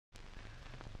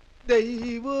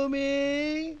தெய்வமே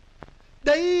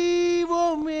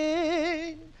தெய்வமே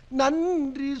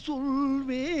நன்றி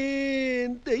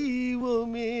சொல்வேன்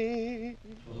தெய்வமே.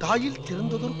 தாயில்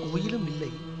சிறந்ததொரு கோயிலும்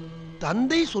இல்லை,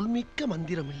 தந்தை சொல்மிக்க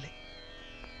மந்திரம் இல்லை.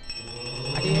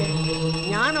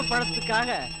 ஞான பழத்துக்காக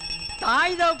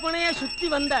தாய் தகப்பனைய சுத்தி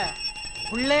வந்த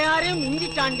பிள்ளையாரையும் மிஞ்சி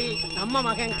தாண்டி நம்ம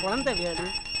மகன் குழந்தை வேலு.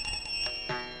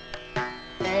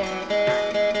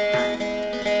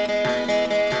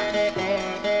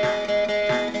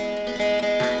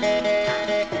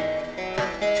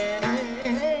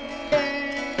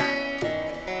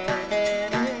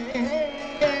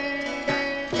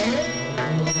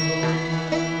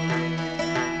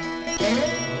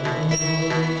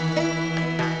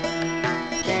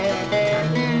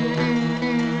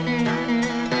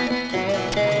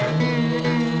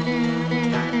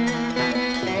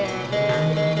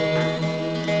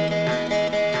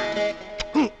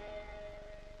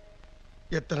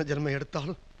 எத்தனை ஜென்மம்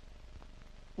எடுத்தாலும்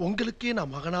உங்களுக்கே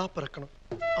நான் மகனா பிறக்கணும்.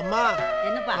 அம்மா,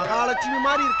 மகாலட்சுமி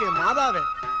மாதிரி இருக்கேன் மாதாவே,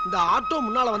 இந்த ஆட்டோ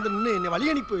முன்னால வந்து நின்று என்னை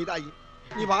வழி அனுப்பி வைதாயி.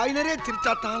 நீ வாய் நிறைய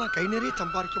சிரிச்சாத்தான் கை நிறைய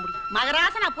சம்பாதிக்க முடியும்.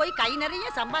 மகராசனா போய் கை நிறைய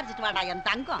சம்பாதிச்சுட்டு வாடா என்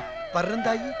தங்கம்.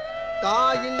 பரந்தாயி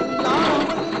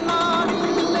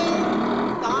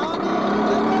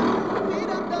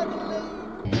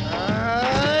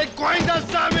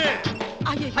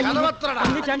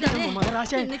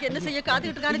என்ன செய்ய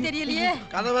காத்துக்கிட்டு இருக்கான்னு தெரியலையே.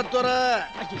 கதவத்துற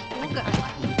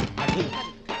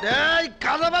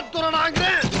கதவத்துறாங்க.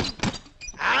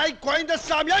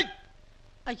 கோயந்தசாமி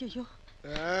ஐயோ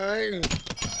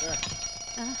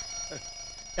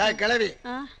கிழவி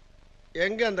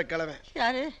எங்க? அந்த கிழவன்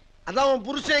யாரு? அதான் உன்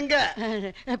புருஷன் எங்க?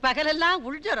 பகலெல்லாம்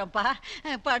உள்ஜரப்பா,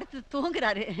 படுத்து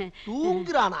தூங்குறாரு.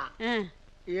 தூங்குறானா?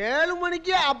 7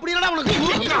 மணிக்கு அப்படி உனக்கு?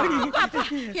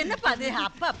 என்னப்பா அது?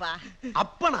 அப்பாப்பா.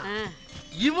 அப்பனா?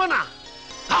 இவனா?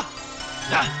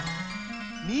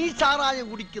 நீ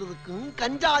சாராயம் குடிக்கிறதுக்கும்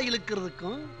கஞ்சா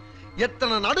இழுக்கிறதுக்கும்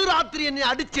எத்தனை நடுராத்திரி என்னை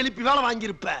அடிச்சு எழுப்பி வேலை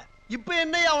வாங்கியிருப்ப. இப்ப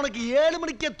என்னையா உனக்கு 7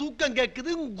 மணிக்கே தூக்கம்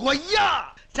கேக்குது? கொய்யா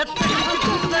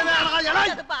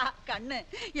கண்ணு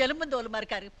எலும்புந்தோலுமா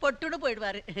இருக்காரு, பொட்டுன்னு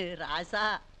போயிடுவாரு. ராசா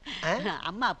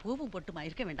அம்மா பூவும் பொட்டுமா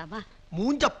இருக்க வேண்டாமா?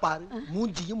 மூஞ்சப்பாரு,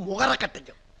 மூஞ்சியும் முகர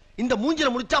கட்டையும். இந்த மூஞ்சில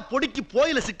முடிச்சா பொடிக்கு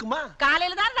போயில சிக்குமா?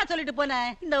 காலையில தான் நான் சொல்லிட்டு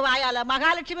போனேன், இந்த வாயால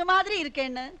மகாலட்சுமி மாதிரி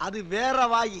இருக்கேன்னு. அது வேற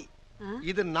வாயி,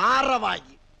 இது நார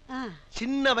வாயி.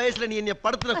 சின்ன வயசுல நீ என்ன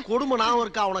படுத்துற கொடுமை ஞாபகம்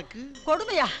இருக்கா உனக்கு?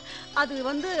 கொடுமையா? அது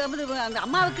வந்து அந்த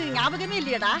அம்மாவுக்கு ஞாபகமே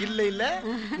இல்லையடா. இல்ல இல்ல,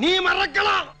 நீ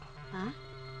மறக்கலாம்,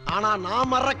 ஆனா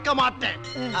நான் மறக்க மாட்டேன்.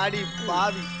 அடி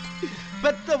பாவி,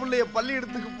 பெத்த பிள்ளைய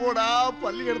பள்ளியிடத்துக்கு போடா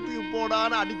பள்ளியிடத்துக்கு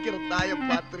போடான்னு அடிக்கிற தாயை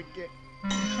பார்த்திருக்கேன்.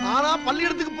 ஆனா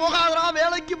பள்ளியிடத்துக்கு போகாதரா,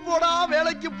 வேலைக்கு போடா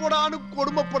வேலைக்கு போடான்னு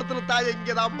கொடுமைப்படுத்துற தாயை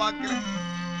இங்கதான் பாக்குறேன்.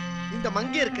 இந்த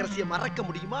மங்கையர்க்கரசியை மறக்க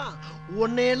முடியுமா?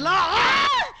 உன்னையெல்லாம்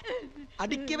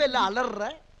அடிக்கவே இல்ல, அலற.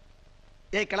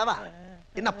 ஏய் கிழவா,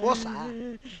 என்ன போசா?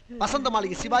 வசந்த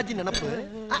மாளிகை சிவாஜி நினைப்பு?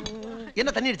 என்ன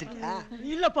தண்ணி அடிச்சிருக்கியா?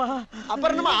 இல்லப்பா.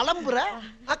 அப்புறம் நம்ம அலம்புற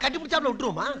கட்டி பிடிச்சாப்ல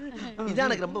விட்டுருவோமா? இதான்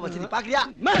எனக்கு ரொம்ப வசதி. பாக்குறியா?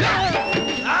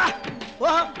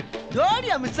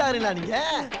 ஜோடியா மிஸ் ஆகுறீங்களா நீங்க?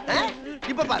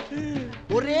 இப்ப பாரு,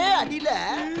 ஒரே அடியில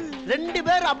 2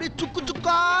 பேர் அப்படியே சுக்கு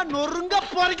சுக்கா நொறுங்க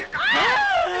போறீங்க.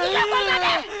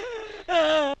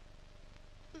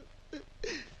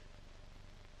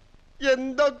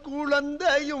 எந்த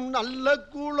குழந்தையும் நல்ல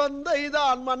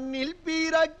குழந்தைதான் மண்ணில்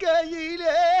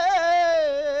பிறக்கையிலே,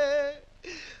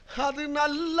 அது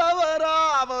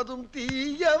நல்லவராவதும்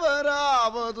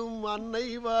தீயவராவதும் அன்னை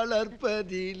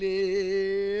வளர்ப்பதிலே.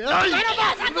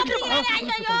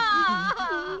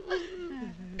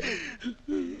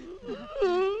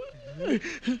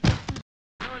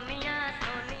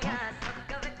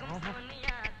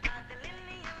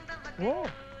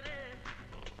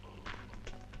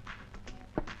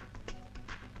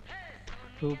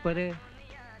 சூப்பரு,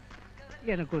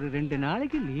 எனக்கு ஒரு 2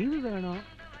 நாளைக்கு லீவு வேணும்.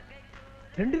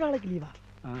 2 நாளைக்கு லீவா?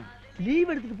 லீவ்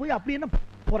எடுத்துட்டு போய் அப்படி என்ன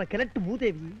போற கிழட்டு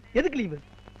மூதேவி? எதுக்கு லீவு?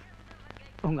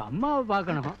 உங்க அம்மாவை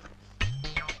பார்க்கணும்.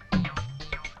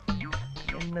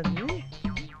 என்னது?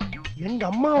 எங்க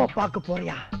அம்மாவை பார்க்க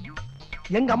போறியா?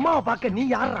 எங்க அம்மாவை பார்க்க நீ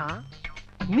யாரா?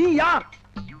 நீ யார்?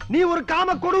 நீ ஒரு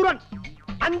காம கொடூரன்,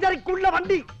 5:30க்குள்ள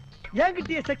வண்டி.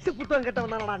 என்கிட்டயே செக்ஸ் புத்தகம்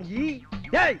கேட்டவனாடா நீ?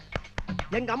 ஏய்,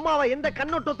 எங்க அம்மாவை எந்த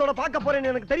கண்ணோட்டத்தோட பார்க்க போறேன்னு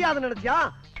எனக்கு தெரியாதுன்னு நினைச்சியா?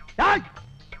 ஏய்,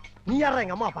 நீ யாரா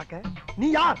எங்க அம்மா பார்க்க? நீ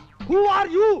யார்? Who are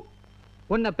you?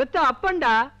 உன்னை பெத்த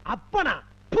அப்பன்டா. அப்பனா?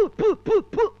 பு பு பு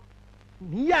பு.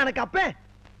 நீயா எனக்கு அப்பன்?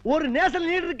 ஒரு நேஷனல்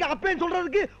லீடர் இருக்கு அப்பேன்னு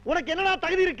சொல்றதுக்கு உனக்கு என்னடா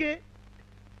தகுதி இருக்கு?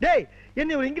 டேய்,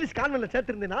 என்னை ஒரு இங்கிலீஷ் கான்வென்ட்ல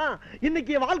சேர்த்திருந்தேனா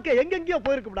இன்னைக்கு என் வாழ்க்கை எங்கெங்கயோ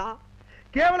போயிருக்கும்டா.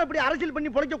 கேவலம் இப்படி அரசியல் பண்ணி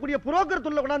பொழைக்கக்கூடிய புரோக்கர்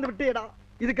தொல்லை கொண்டாந்து விட்டேடா.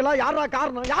 இதுக்கெல்லாம் யாரா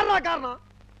காரணம்? யாரா காரணம்?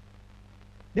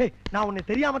 டேய் நான் உன்னை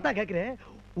தெரியாம தான் கேக்குறேன்.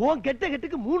 உன் கெட்ட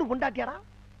கெட்டுக்கு 3 பொண்டாட்டியாடா?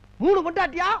 3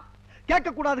 பொண்டாட்டியா? கேட்க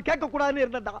கூடாதுன்னு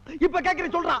இருந்தா இப்ப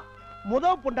கேக்குறேன் சொல்றான்.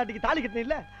 முதல் பொண்டாட்டிக்கு தாலி கட்டின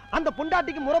இல்ல, அந்த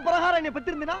பொண்டாட்டிக்கு முறை பிரகாரம் என்னை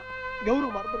பெற்றிருந்தா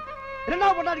கௌரவமா இருந்திருக்கும்.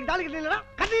 2வது பொண்டாட்டிக்கு தாலி கட்டின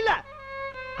கட்டில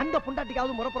அந்த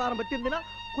பொண்டாட்டிக்காவது முறை பிரகாரம் பெற்றிருந்தா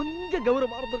கொஞ்சம்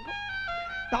கௌரவமா இருந்திருக்கும்.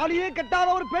 தாலியே கட்டாத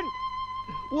ஒரு பெண்,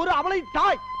 ஒரு அவளை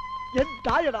தாய், என்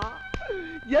தாயடா,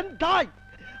 என் தாய்.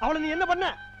 அவளை நீ என்ன பண்ண?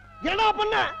 என்ன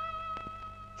பண்ண?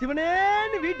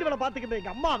 சிவனேன்னு வீட்டு வேலை பாத்துக்கிட்ட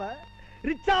எங்க அம்மாவை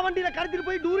ரிச்சா வண்டியில கடத்திட்டு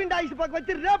போய் டூரிங் டாய்ஸ் பார்க்க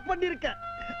வச்சு ரேப் பண்ணிருக்கேன்.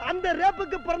 அந்த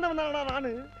ரேப்புக்கு பிறந்தவன்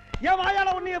நானு. என்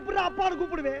வாயால உன்னை எப்படி அப்பான்னு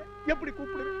கூப்பிடுவேன்? எப்படி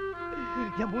கூப்பிடுவேன்?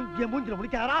 என் மூஞ்சில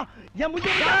முடிக்காரா? என்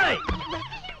மூஞ்சில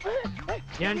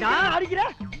ஏண்டா அடிக்கிற?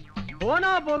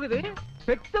 போனா போகுது,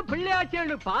 பெத்த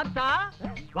பிள்ளையாச்சேன்னு பார்த்தா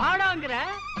வாடாங்கிற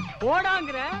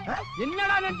போடாங்கிற.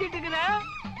 என்னடா நினைச்சிட்டு இருக்கிற?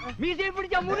 மீசையை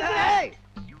பிடிச்சா முடிக்கிற.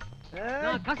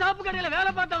 நான் கசாப்பு கடையில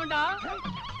வேலை பார்த்தவன்டா,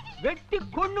 வெட்டி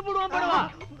கொண்டு போடுவான் படுவா.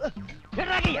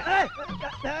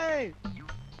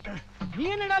 நீ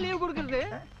என்னடா லீவ் கொடுக்கறது?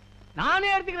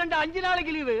 நானே எடுத்துக்கிறேன் 5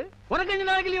 நாளைக்கு லீவு. உனக்கு 5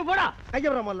 நாளைக்கு லீவு போடா.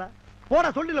 ஐயப்ரமல்ல போடா,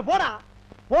 சொல்லில போடா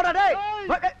போடா. டேய்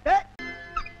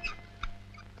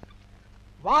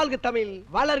வாழ்க தமிழ்,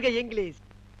 வளர்க இங்கிலீஷ்.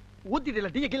 ஊத்திட்டல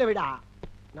டீ கீழே விடா.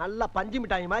 நல்லா பஞ்சு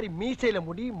மிட்டாய் மாதிரி மீசையில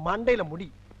முடி, மண்டையில முடி.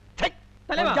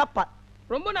 தலைவா,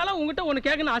 ரொம்ப நாளா உங்ககிட்ட ஒண்ணு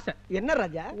கேட்கணும் ஆசை. என்ன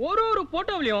ராஜா? ஒரு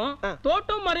போட்டோவிலையும்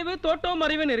தோட்டம் மறைவு தோட்டம்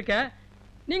மறைவுன்னு இருக்க,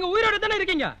 நீங்க உயிரோட தானே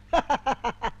இருக்கீங்க?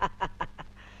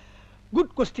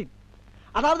 Good question.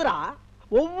 அதாவதுடா,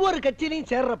 ஒவ்வொரு கட்சியிலையும்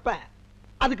சேர்றப்ப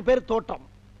அதுக்கு பேரு தோட்டம்,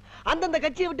 அந்தந்த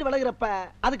கட்சியை விட்டு விலகிறப்ப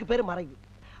அதுக்கு பேரு மறைவு.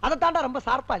 அதை தாண்டா ரொம்ப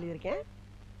சார்பா எழுதியிருக்கேன்.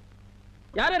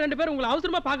 யாரோ 2 பேர் உங்களை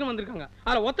அவசரமா பார்க்க வந்திருக்காங்க.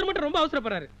 அதுல ஒருத்தர் மட்டும் ரொம்ப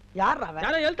அவசரப்படுறாரு. யாரா?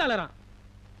 யாரோ எழுத்தாளரா?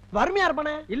 வறுமையா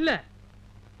இருப்பானே? இல்ல.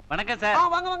 வணக்கம் சார்.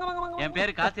 வாங்க வாங்க வாங்க வாங்க. என்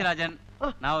பேரு காசிராஜன்.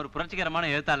 நான் ஒரு புரட்சிகரமான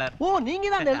எழுத்தாளர். ஓ, நீங்க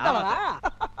தான் அந்த எழுத்தாளரா?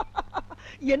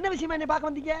 என்ன விஷயமா என்ன பார்க்க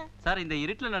வந்தீங்க? சார், இந்த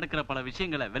இருட்டுல நடக்கிற பல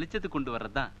விஷயங்களை வெளிச்சத்துக்கு கொண்டு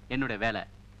வர்றதுதான் என்னுடைய வேலை.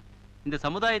 இந்த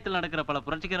சமுதாயத்தில் நடக்கிற பல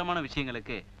புரட்சிகரமான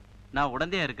விஷயங்களுக்கு நான்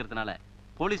உடந்தையா இருக்கிறதுனால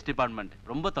போலீஸ் டிபார்ட்மெண்ட்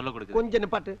ரொம்ப தொல்லை கொடுக்குது. கொஞ்சம்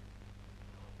நிப்பாட்டு.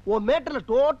 உன் மேட்டர்ல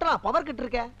டோட்டலா பவர் கட்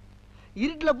இருக்க.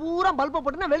 இருட்டுல பூரா பல்ப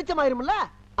போட்டுனா வெளிச்சம் ஆயிரும்ல,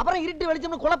 அப்புறம் இருட்டு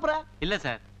வெளிச்சம்னு குழப்புற. இல்ல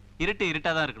சார், இருட்டு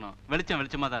இருட்டா தான் இருக்கணும், வெளிச்சம்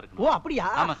வெளிச்சமா தான் இருக்கணும். ஓ அப்படியா?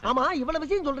 ஆமா, இவ்வளவு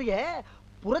விஷயம் சொல்றீங்க,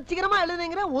 புரட்சிகரமா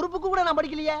எழுதுங்கிற ஒரு புக்கு கூட நான்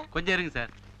படிக்கலையே. கொஞ்சம் இருங்க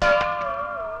சார்.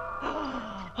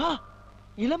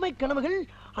 இளமை கனவுகள்,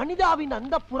 அனிதாவின்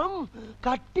அந்தப்புறம்,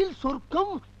 கட்டில்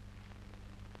சொர்க்கம்.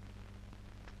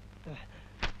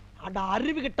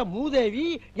 அறிவு கட்ட மூதேவி.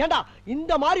 ஏண்டா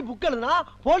இந்த மாதிரி புக் எழுதுனா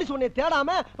போலீஸ் உன்னை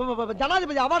தேடாம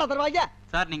ஜனாதிபதி அவார்டா தருவாங்க.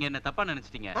 சார், நீங்க என்ன தப்பா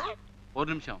நினைச்சிட்டீங்க. ஒரு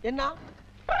நிமிஷம். என்ன?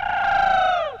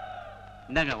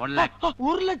 இந்தாங்க 1 லாக்.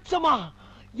 1 லட்சமா?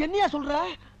 என்னையா சொல்ற?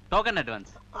 Token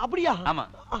advance. அப்படியா? ஆமா.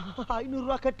 500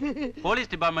 ரூபாய் கட்டு.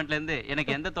 போலீஸ் டிபார்ட்மெண்ட்ல இருந்து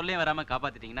எனக்கு எந்த தொல்லையும் வராம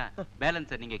காப்பாத்திட்டீங்கன்னா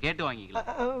பேலன்ஸ் நீங்க கேட்டு வாங்கிக்கலாம்.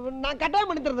 நான்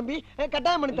கட்டாயம் பண்ணி தரேன் தம்பி,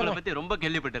 கட்டாயம் பண்ணி தரேன். உங்களை பத்தி ரொம்ப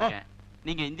கேள்விப்பட்டிருக்கேன்.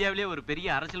 நீங்க இந்தியாவிலேயே ஒரு பெரிய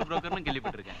அரசியல் புரோக்கர்னு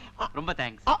கேள்விப்பட்டிருக்கேன். ரொம்ப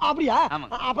தேங்க்ஸ். அப்படியா? ஆமா.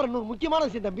 அப்புறம் இன்னொரு முக்கியமான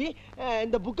விஷயம் தம்பி,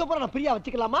 இந்த புக்கை பூரா நான் ஃப்ரீயா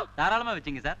வச்சுக்கலாமா? தாராளமா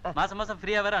வச்சுங்க சார். மாசம் மாசம்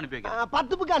ஃப்ரீயா வேற அனுப்பி வைக்கிறேன்.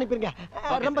 10 புக்கு அனுப்பிருங்க.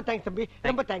 ரொம்ப தேங்க்ஸ் தம்பி,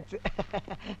 ரொம்ப தேங்க்ஸ்.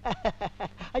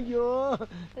 ஐயோ,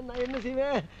 நான் என்ன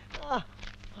செய்வேன்?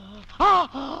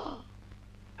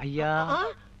 ஐயா,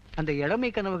 அந்த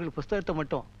இளமை கனவுகள் புஸ்தகத்தை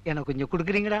மட்டும் எனக்கு கொஞ்சம்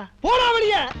கொடுக்குறீங்களா? போடா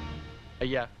வெளியே.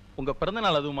 ஐயா, உங்க பிறந்த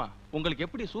நாள் அதுவுமா உங்களுக்கு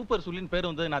எப்படி சூப்பர் சுல்லின் பேர்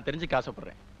வந்தது நான் தெரிஞ்சுக்க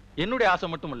ஆசைப்படுறேன். என்னுடைய ஆசை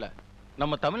மட்டும் இல்ல,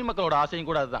 நம்ம தமிழ் மக்களோட ஆசையும்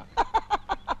கூட அதுதான்.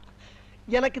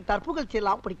 எனக்கு தற்புகழ்ச்சி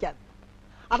எல்லாம் பிடிக்காது.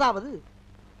 அதாவது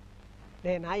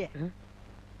நாய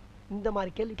இந்த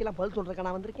மாதிரி கேள்விக்கெல்லாம் பதில் சொல்றதுக்கு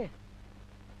நான் வந்திருக்கேன்.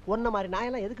 ஒன்ன மாதிரி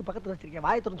நாயெல்லாம் எதுக்கு பக்கத்துல வச்சிருக்கேன்?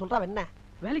 வாயத்துறன்னு சொல்றா என்ன?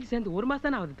 வேலைக்கு சேர்ந்து 1 மாசம்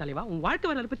தானே ஆகுது தலைவா. உன் வாழ்க்கை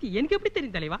வரலாறு பத்தி எனக்கு எப்படி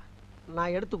தெரியும் தலைவா?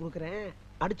 நான் எடுத்து கொடுக்குறேன்,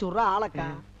 அடிச்சு விடுறா ஆளக்கா.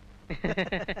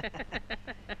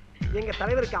 எங்க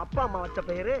தலைவருக்கு அப்பா அம்மா வச்ச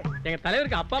பேரு, எங்க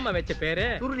தலைவருக்கு அப்பா அம்மா வச்ச பேரு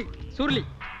சுருளி. சுருளி.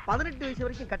 18 வயசு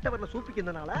வரைக்கும் கட்ட வரல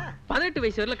சூப்பிக்கிறதுனால, 18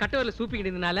 வயசு வரல கட்ட வரல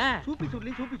சூப்பிக்கிட்டதுனால சூப்பி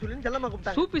சுருளி சூப்பி சுருளின்னு செல்லமா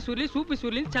கூப்பிட்டாங்க. சூப்பி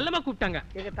சுருளின்னு செல்லமா கூப்பிட்டாங்க.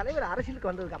 எங்க தலைவர் அரசியலுக்கு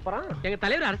வந்ததுக்கு அப்புறம், எங்க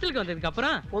தலைவர் அரசியலுக்கு வந்ததுக்கு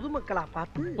அப்புறம் பொதுமக்களா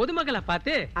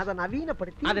பார்த்து அதை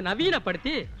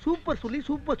நவீனப்படுத்தி சூப்பர்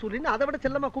சுருளின்னு அதை விட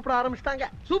செல்லமா கூப்பிட ஆரம்பிச்சிட்டாங்க.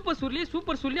 சூப்பர்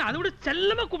சுருளி அதை விட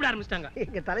செல்லமா கூப்பிட ஆரம்பிச்சிட்டாங்க.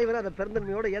 எங்க தலைவர் அதை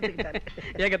பெருந்தன்மையோட ஏத்துக்கிட்டாரு.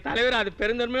 எங்க தலைவர் அது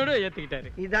பெருந்தன்மையோட ஏத்துக்கிட்டாரு.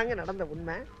 இதாங்க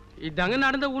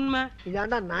நடந்த உண்மை.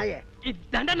 இதாண்டா நாய.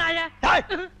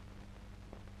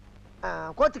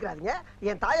 கோச்சுக்கிறாதீங்க.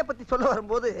 என் தாயை பத்தி சொல்ல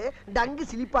வரும்போது டங்கு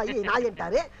சிலிப்பாயி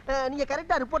நாயன்ட்டாரு. நீங்க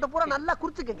கரெக்டா ரிப்போர்ட்டை பூரா நல்லா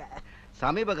குறிச்சுக்கங்க.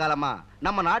 சமீப காலமா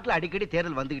நம்ம நாட்டுல அடிக்கடி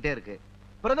தேர்தல் வந்துகிட்டே இருக்கு.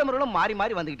 பிரதமர்களும் மாறி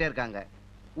மாறி வந்துகிட்டே இருக்காங்க.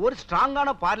 ஒரு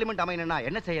ஸ்ட்ராங்கான பார்லிமெண்ட் அமையணும்னா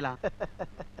என்ன செய்யலாம்?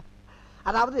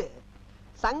 அதாவது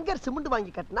சங்கர் சிமெண்ட்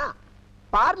வாங்கி கட்டினா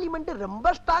பார்லிமெண்ட்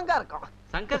ரொம்ப ஸ்ட்ராங்கா இருக்கும்.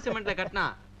 சங்கர் சிமெண்ட்ல கட்டினா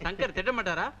சங்கர் திட்ட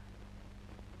மாட்டாரா?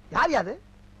 யார் யாது?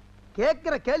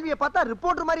 கேக்குற கேள்வியை பார்த்தா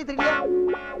ரிப்போர்ட்டர் மாதிரி தெரியல.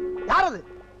 யார் அது?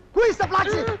 Who is the flax?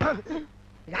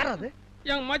 யார் அது?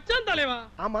 என் மச்சான் தலைவா.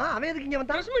 ஆமா, அவன் எதுக்கு இங்க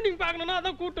வந்தான்? பிரஸ் மீட்டிங் பார்க்கணும்னா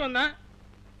அதான் கூட்டி வந்தேன்.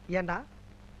 ஏண்டா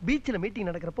பீச்ல மீட்டிங்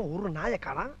நடக்கிறப்ப ஒரு நாயை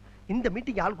காணோம், இந்த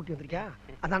மீட்டிங் ஆள் கூட்டி வந்திருக்கியா?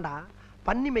 அதான்டா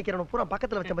பண்ணி மேய்க்கிறவன பூரா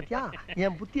பக்கத்துல வச்ச பத்தியா,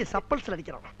 என் புத்திய சப்பல்ஸ்ல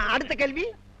அடிக்கிறான். அடுத்த கேள்வி.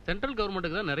 சென்ட்ரல்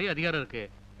கவர்மெண்ட்டுக்கு தான் நிறைய அதிகாரம் இருக்கு,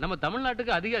 நம்ம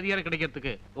தமிழ்நாட்டுக்கு அதிக அதிகாரம்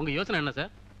கிடைக்கிறதுக்கு உங்க யோசனை என்ன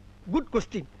சார்? Good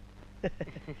question.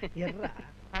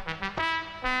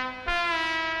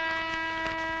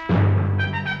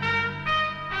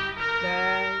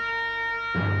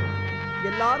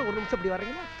 எல்லாரும் ஒரு நிமிஷம் இப்படி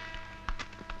வர்றீங்களா?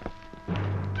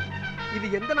 இது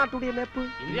எந்த நாட்டுடைய மேப்பு?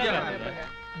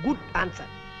 Good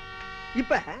answer.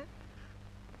 இப்ப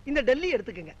இந்த டெல்லி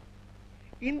எடுத்துக்கங்க.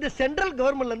 இந்த சென்ட்ரல்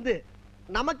கவர்மெண்ட்ல இருந்து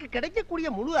நமக்கு கிடைக்கக்கூடிய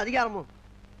முழு அதிகாரமும்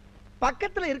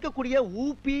பக்கத்துல இருக்கக்கூடிய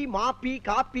ஊபி, மாப்பி,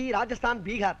 காப்பி, ராஜஸ்தான்,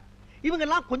 பீகார் இவங்க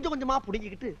எல்லாம் கொஞ்சம் கொஞ்சமா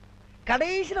புடுங்கிக்கிட்டு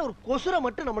கடைசியில ஒரு கொசுரை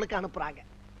மட்டும் நம்மளுக்கு அனுப்புறாங்க.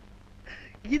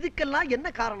 இதுக்கெல்லாம் என்ன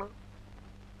காரணம்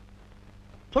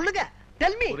சொல்லுங்க?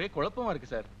 Tell me. ஒரே குழப்பமா இருக்கு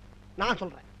சார். நான்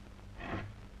சொல்றேன்.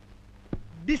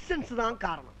 டிஸ்டன்ஸ் தான்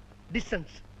காரணம்.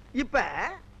 டிஸ்டன்ஸ். இப்ப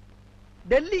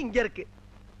டெல்லி இங்க இருக்கு,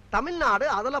 தமிழ்நாடு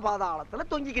அதல பாதாளத்துல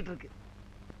தொங்கிக்கிட்டு இருக்கு.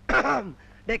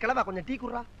 டே கிளவா, கொஞ்சம் டீ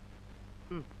குடுறா.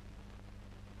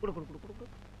 குடு குடு குடு குடு.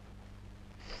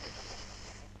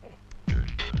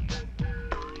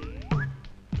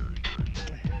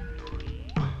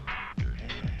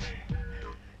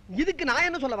 இதுக்கு நான்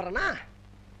என்ன சொல்ல வரேன்னா,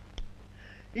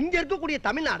 இங்க இருக்கக்கூடிய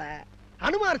தமிழ்நாட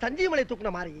அனுமார் சஞ்சீவமலை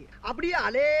தூக்குன மாதிரி அப்படியே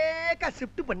அலேக்கா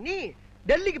ஷிஃப்ட் பண்ணி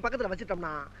டெல்லிக்கு பக்கத்துல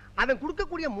வச்சிட்டோம்னா அவன்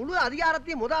கொடுக்கக்கூடிய முழு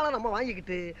அதிகாரத்தையும் முதல்ல நம்ம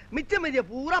வாங்கிக்கிட்டு மிச்ச மீதியை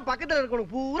பூரா பக்கத்துல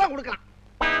இருக்கவனுக்கு பூரா கொடுக்கலாம்.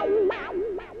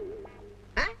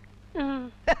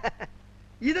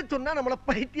 இத சொன்னா நம்மள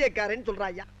பைத்தியக்காரன்னு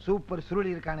சொல்றாயா. சூப்பர் சுருளி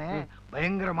இருக்கானே,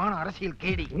 பயங்கரமான அரசியல்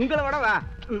கேடி. உங்களை விட வா.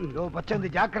 யோ பச்சந்து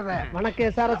ஜாக்கிரதை. வணக்கம்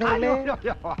எஸ்ஆர்எஸ் அவர்களே.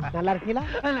 நல்லா இருக்கீங்களா?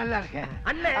 நல்லா இருக்கேன்.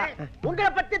 அண்ணே,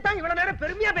 உங்களை பத்தி தான் இவ்வளவு நேரம்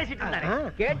பெருமையா பேசிட்டு இருந்தாரு.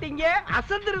 கேட்டீங்க,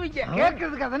 அசந்துருவீங்க.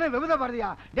 கேட்கறதுக்கு அதானே விபத பாரதியா.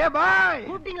 டே பாய்,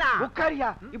 கூட்டிங்களா? உட்காரியா.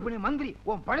 இப்ப நீ மந்திரி,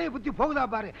 உன் பழைய புத்தி போகுதா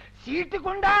பாரு. சீட்டு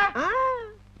கொண்டா.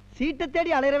 சீட்டை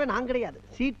தேடி அலையறவே நான் கிடையாது,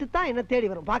 சீட்டு தான் என்ன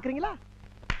தேடி வரும். பாக்குறீங்களா?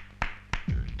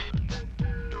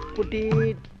 குட்டி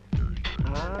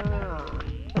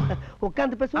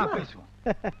உட்கார்ந்து பேசுவோம்.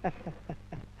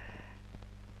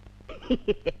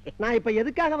 நான் இப்ப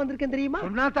எதுக்காக வந்திருக்கேன் தெரியுமா?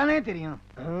 சொன்னா தானே தெரியும்.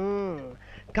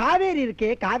 காவேரி இருக்கே,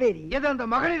 காவேரி. எது அந்த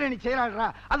மகளிர் அணி செயலாளரா?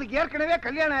 அதுக்கு ஏற்கனவே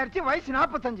கல்யாணம் ஆயிடுச்சு, வயசு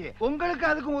 45. உங்களுக்கு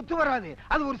அதுக்கும் ஒத்து வராது.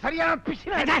 அது ஒரு சரியான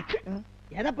பிசின.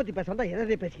 எதை பத்தி பேச வந்தா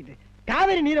எதை பேசிக்கிட்டு?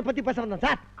 காவேரி நீரை பத்தி பேச வந்தேன்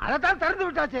சார். அதைத்தான் திறந்து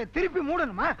விட்டாச்சு, திருப்பி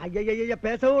மூடணுமா? ஐயா,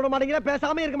 பேசவும் விட மாட்டேங்கிற,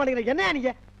 பேசாம இருக்க மாட்டேங்கிற. என்ன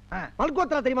நீங்க?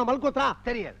 மல்கோத்ரா தெரியுமா? மல்கோத்ரா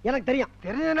தெரியாது. எனக்கு தெரியும்.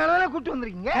 தெரிஞ்சதுனால கூட்டு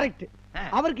வந்திருக்கீங்க. கரெக்ட்.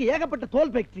 அவருக்கு ஏகப்பட்ட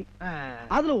தோல் ஃபேக்டரி,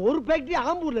 அதுல ஒரு ஃபேக்டரி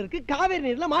ஆம்பூர்ல இருக்கு, காவேரி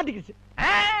நீர்ல மாட்டிக்கிச்சு.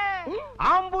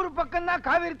 ஆம்பூர் பக்கம் தான்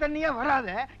காவேரி தண்ணியே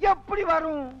வராத, எப்படி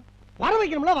வரும்? வர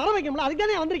வைக்கணும்ல, வர வைக்கணும்ல,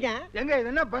 அதுக்கானே வந்திருக்கேன். எங்க இது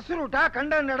என்ன பஸ் ரூட்டா?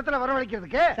 கண்ட இடத்துல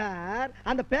வரவழைக்கிறதுக்கு? சார்,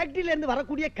 அந்த ஃபேக்டரியில இருந்து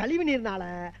வரக்கூடிய கழிவு நீர்னால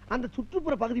அந்த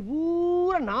சுற்றுப்புற பகுதி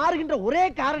பூரா நாறுகின்ற ஒரே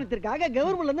காரணத்திற்காக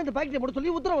கவர்மெண்ட்ல இருந்து இந்த ஃபேக்டரி போட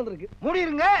சொல்லி உத்தரவு வந்திருக்கு.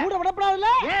 மூடிருங்க. மூட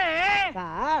விடப்படாதுல்ல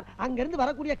சார். அங்க இருந்து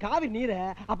வரக்கூடிய காவிரி நீரை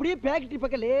அப்படியே ஃபேக்டரி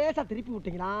பக்கம் லேசா திருப்பி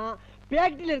விட்டீங்கன்னா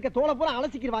ஃபேக்டரியில இருக்க தோலை பூரா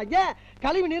அலசிக்கிடுவாங்க.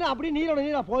 கழிவு நீர் அப்படியே நீரோட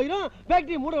நீரா போயிடும்.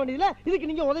 ஃபேக்டரி மூட வேண்டியதுல இதுக்கு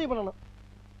நீங்க உதவி பண்ணணும்.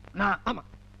 ஆமா.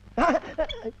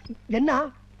 என்ன?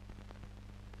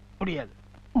 முடியாது.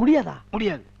 முடியாதா?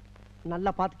 முடியாது.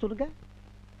 நல்லா பார்த்து சொல்லுங்க.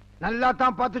 நல்லா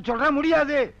தான் பார்த்து சொல்றேன்.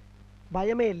 முடியாது.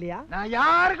 பயமே இல்லையா? நான்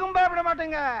யாருக்கும் பயப்பட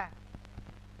மாட்டேங்க.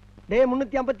 டே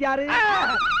 356.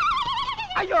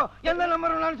 ஐயோ, எந்த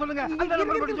நம்பர் வேணாலும் சொல்லுங்க. அந்த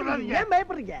நம்பர் மட்டும் சொல்லாதீங்க. ஏன்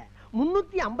பயப்படுறீங்க?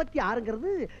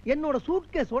 356ங்கிறது என்னோட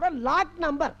சூட்கேஸோட லாக்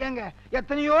நம்பர். ஏங்க,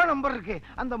 எத்தனையோ நம்பர் இருக்கு,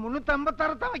 அந்த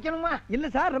 356 தான் வைக்கணுமா? இல்ல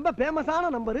சார், ரொம்ப ஃபேமஸான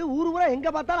நம்பர். ஊரு ஊரா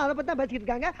எங்க பார்த்தாலும் அதை பத்தி தான் பேசிட்டு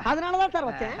இருக்காங்க. அதனால தான் சார்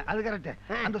வச்சேன். அது கரெக்ட்.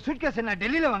 அந்த சூட்கேஸ் என்ன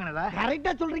டெல்லியில வாங்குனதா?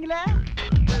 கரெக்ட்டா சொல்றீங்களே.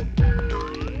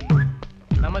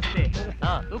 நமஸ்தே.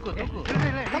 தூக்கு தூக்கு.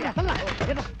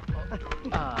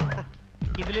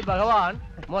 இதுல பகவான்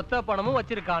மொத்த பணமும்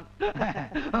வச்சிருக்கான்.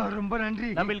 ரொம்ப நன்றி.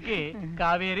 நம்மளுக்கு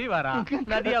காவேரி வரா,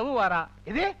 நதியாவும் வரா.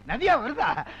 இது நதியா வருதா?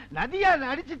 நதியா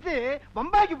அடிச்சிட்டு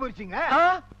பம்பாய்க்கு போயிடுச்சுங்க.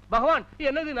 பகவான்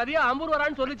என்னது நதியா ஆம்பூர்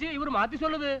வரான்னு சொல்லுச்சு, இவரு மாத்தி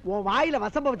சொல்லுது. உன் வாயில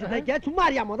வசம்ப வச்சு சும்மா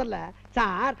அறியா முதல்ல.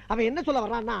 சார், அவன் என்ன சொல்ல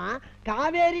வர்றான்னா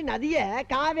காவேரி நதிய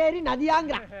காவேரி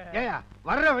நதியாங்கிறான். ஏயா,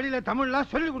 வர்ற வழியில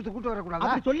தமிழ்லாம் சொல்லி கொடுத்து கூட்டு வரக்கூடாது?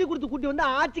 அப்படி சொல்லி கொடுத்து கூட்டி வந்து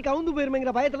ஆட்சி கவுந்து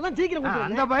போயிருமேங்கிற பயத்துல தான் சீக்கிரம் கூட்டி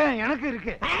அந்த பயம் எனக்கு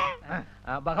இருக்கு.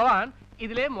 பகவான்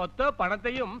இதுல மொத்த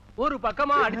பணத்தையும் ஒரு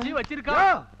பக்கமா அடிச்சு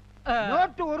வச்சிருக்கான்.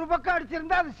 நோட்டு ஒரு பக்கம்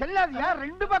அடிச்சிருந்தா அது செல்லாதியா,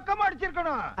 2 பக்கமும்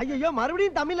அடிச்சிருக்கணும். ஐயோ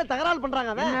மறுபடியும் தமிழ்ல தகராறு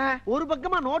பண்றாங்க அவன். என்ன? ஒரு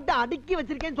பக்கமா நோட்டை அடுக்கி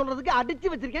வச்சிருக்கேன்னு சொல்றதுக்கு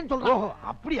அடிச்சு வச்சிருக்கேன்னு சொல்றான். ஓஹோ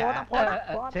அப்படியா?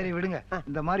 சரி விடுங்க.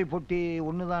 இந்த மாதிரி பொட்டி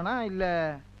ஒண்ணுதானா இல்ல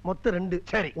மொத்தம் 2?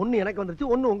 சரி, ஒண்ணு எனக்கு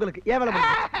வந்துருச்சு, ஒண்ணு உங்களுக்கு. ஏன் வேலை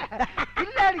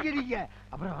இல்ல அடிக்கிறீங்க.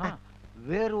 அப்புறம்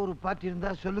வேற ஒரு பாட்டு இருந்தா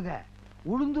சொல்லுங்க.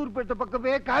 உளுந்தூர்பேட்டை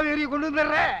பக்கமே காவேரியை கொண்டு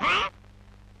வந்துடுறேன்.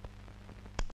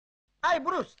 ஹாய்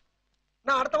புருஷ்,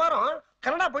 நான் அடுத்த வாரம்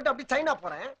கனடா போயிட்டு அப்படி சைனா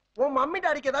போறேன். உன் மம்மி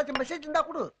டாடிக்கு ஏதாச்சும் மெசேஜ் இருந்தா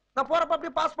கொடு, நான் போறப்ப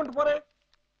அப்படியே பாஸ் பண்ணிட்டு போறேன்.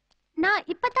 நான்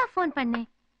இப்பதான் போன் பண்ணேன்.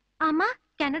 ஆமா,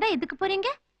 கனடா எதுக்கு போறீங்க?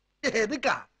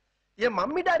 எதுக்கா? என்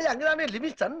மம்மி டாடி அங்கதானே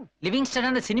லிவிங்ஸ்டன்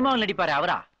அந்த சினிமாவில் நடிப்பாரு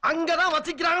அவரா? அங்கதான்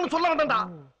வசிக்கிறாங்கன்னு சொல்ல வேண்டாம்டா.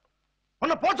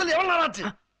 உன்னை போக சொல்லி எவ்வளவு நாள் ஆச்சு?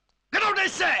 Get out, I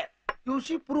say. You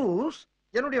see, Bruce,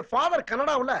 என்னுடைய ஃபாதர்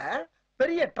கனடாவுல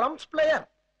பெரிய ட்ரம்ஸ் பிளேயர்.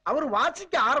 அவர்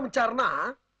வாசிக்க ஆரம்பிச்சாருன்னா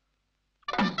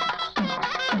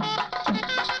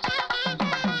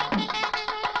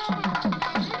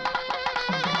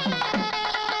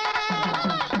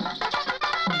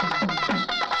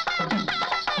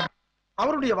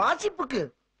அவருடைய வாசிப்புக்கு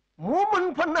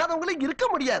மூவ்மெண்ட் பண்ணாதவங்களுக்கு இருக்க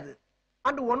முடியாது.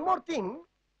 And one more thing,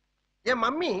 N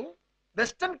mummy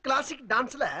western classic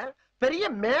டான்ஸ்ல பெரிய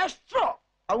மேஸ்ட்ரோ.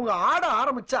 அவங்க ஆட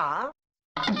ஆரம்பிச்சா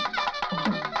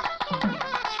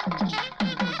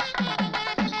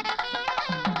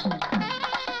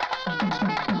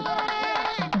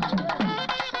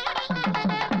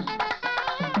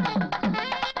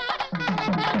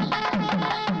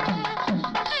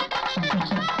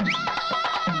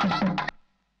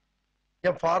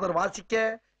என் ஃபாதர் வாசிக்க,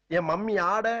 என் மம்மி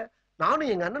ஆட,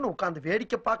 நானும் எங்க அண்ணன் உட்கார்ந்து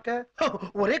வேடிக்கை பார்க்க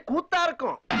ஒரே கூத்தா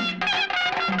இருக்கும்.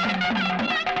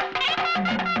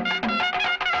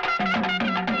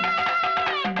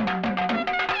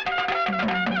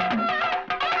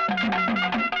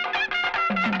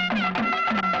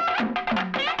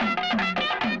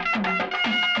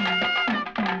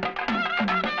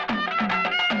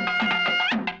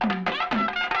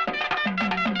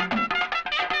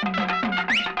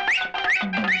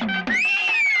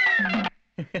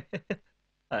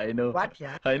 I know. What,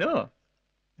 yeah? I know.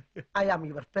 I am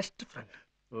your best friend.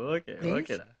 Okay, Please?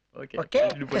 okay, okay. Okay?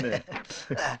 இது பண்ணு.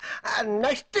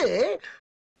 Next,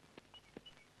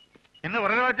 என்ன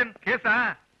வரதராஜன் கேஸா?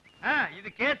 இது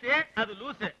கேஸ், அது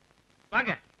லூசு.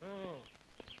 வாங்க.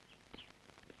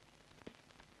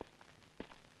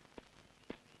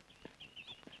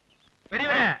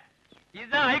 பெரியவரே,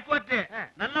 இதுதான் ஹைகோர்ட்.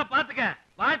 நல்லா பாத்துக்க.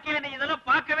 வாழ்க்கையில நீ இதெல்லாம்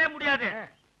பார்க்கவே முடியாது.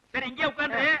 சரி, இங்கே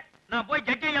உட்கார்ந்து நான் போய்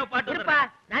ஜட்ஜையா பாட்டு இருப்பா,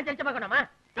 நான் ஜட்ஜ பார்க்கணுமா?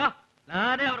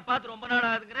 நானே அவர் பார்த்து ரொம்ப நாள்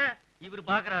ஆகுதுங்கிறேன். இவர்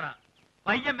பாக்குறாராம்.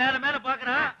 பையன் மேல மேல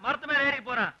பாக்குறான், மரத்து மேல ஏறி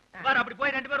போறான். பாரு, அப்படி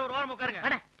போய் 2 பேரும் ஒரு வாரம்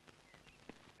உட்காருங்க.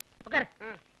 உட்காரு.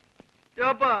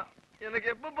 ஏப்பா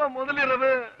எனக்கு எப்பப்பா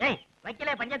முதலிரவு? ஏய்,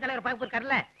 வைக்கல பஞ்சாயத்து தலைவர் பார்க்க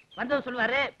போயிருக்காருல்ல, வந்தது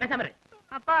சொல்லுவாரு, பேசாம இரு.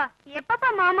 அப்பா,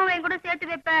 எப்பப்பா மாமாவை கூட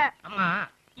சேர்த்து வைப்ப? அம்மா,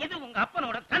 இது உங்க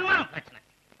அப்பனோட தன்மான பிரச்சனை.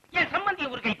 என்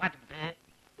சம்பந்திய ஒரு கை பார்த்துக்கிட்டு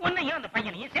உன்னையும் அந்த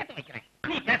பையனையும் சேர்த்து வைக்கிறேன்.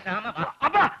 நீ பேசாம வா.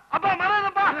 அப்பா, அப்பா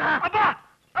மறந்தப்பா. அப்பா,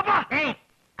 அப்பா. ஏய்,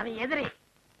 அவன் எதிரி.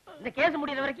 இந்த கேஸ்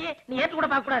முடியற வரைக்கும் நீ ஏத்து கூட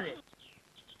பார்க்க கூடாது.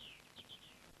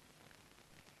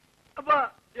 அப்பா,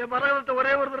 என் மரகதத்தை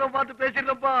ஒரே ஒரு தடவை பார்த்து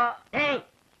பேசிருந்தப்பா. ஏய்,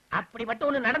 அப்படி மட்டும்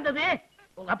ஒண்ணு நடந்தது,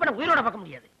 உங்க அப்பனை உயிரோட பார்க்க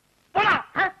முடியாது. போடா.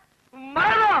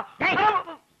 மரணம். ஏய்,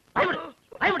 பயவிடு,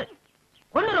 பயவிடு.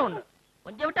 கொன்னுற ஒண்ணு.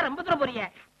 கொஞ்சம் விட்டா ரொம்ப தூரம் போறீங்க.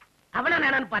 அவனா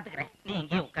நானான்னு பாத்துக்கிறேன். நீ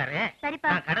இங்கே உட்காரு. சரிப்பா.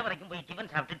 நான் கடை வரைக்கும் போய்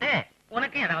டிஃபன் சாப்பிட்டுட்டு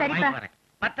உனக்கு ஏதாவது சரிப்பா. வாங்கி வரேன்.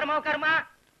 பத்திரமா உட்காருமா.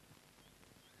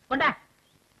 கொண்டா.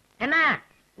 என்ன,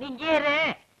 நீ இங்கே இரு.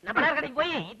 நான் பலர் கடைக்கு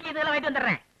போய் இட்லி இதெல்லாம் வாங்கிட்டு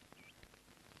வந்துடுறேன்.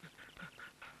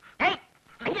 ஏய்,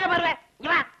 அங்கே பாருவேன். இங்க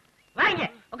வா,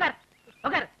 வாங்க, உட்கார்,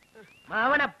 உட்கார்.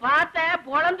 அவனை பார்த்த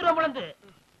பொழந்துரும், பொழந்து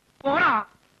போனா.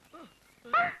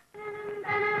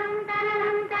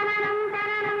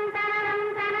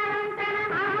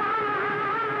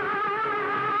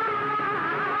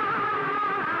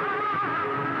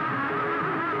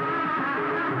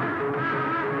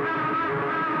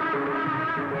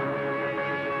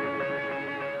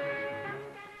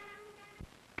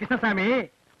 கிருஷ்ணசாமி,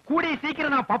 கூடிய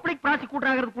சீக்கிரம் நான் பப்ளிக் ப்ராசிக்யூட்டர்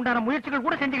ஆகிறதுக்கு உண்டான முயற்சிகள்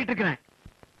கூட செஞ்சுக்கிட்டு இருக்கிறேன்.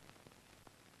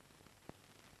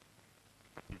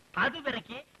 அது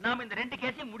வரைக்கும் நாம இந்த 2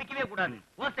 கேஸையும் முடிக்கவே கூடாது.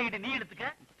 உன் சைடு நீ எடுத்துக்க,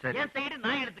 என் சைடு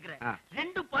நான் எடுத்துக்கிறேன்.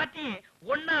 2 பார்ட்டியும்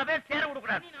ஒன்னாவே சேர விட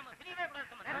கூடாது.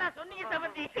 சொன்னீங்க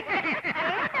சம்பந்தி.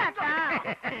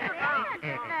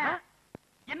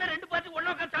 என்ன 2 பார்ட்டி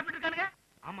ஒண்ணா உட்கார்ந்து சாப்பிட்டு இருக்கானுங்க?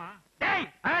 ஆமா. டேய்,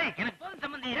 எனக்கு போதும்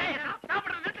சம்பந்தி.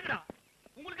 சாப்பிடுறது நிறுத்துக்கடா.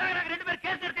 உங்களுக்காக நாங்க 2 பேரும்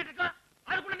கேஸ் எடுத்துட்டு இருக்கோம்.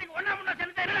 அதுக்குள்ள நீங்க ஒண்ணா முன்னா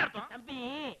சேர்ந்தா என்ன அர்த்தம்? தம்பி,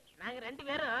 நாங்க 2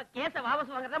 பேரும் கேஸ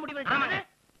வாபஸ் வாங்குறதா முடிவு பண்ணிட்டோம்.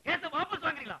 கேஸ வாபஸ்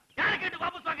வாங்குறீங்களா? யாரை கேட்டு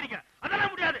வாபஸ் வாங்குறீங்க?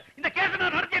 அதெல்லாம் முடியாது. இந்த கேஸ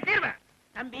நான் நடத்தியே தீர்வேன்.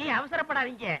 தம்பி,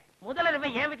 அவசரப்படாதீங்க.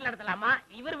 முதல்ல என் வீட்டுல நடத்தலாமா,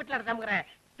 இவர் வீட்டுல நடத்தாமங்கிற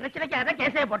பிரச்சனைக்கு அதான்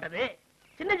கேஸே போட்டது.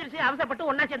 சின்ன சிறுசு அவசரப்பட்டு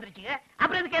ஒன்னா சேர்ந்துருச்சுங்க.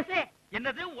 அப்புறம் எது கேஸ்?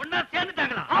 என்னது ஒன்னா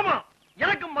சேர்ந்துட்டாங்களா? ஆமா,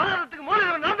 எனக்கு மரணத்துக்கு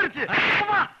முதலிரவு நடந்துருச்சு.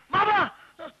 மாமா,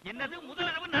 என்னது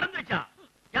முதலிரவு நடந்துருச்சா?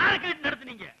 யாரை கேட்டு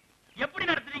நடத்துனீங்க? எப்படி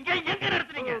நடத்துனீங்க? எங்க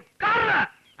நடத்துனீங்க? காரண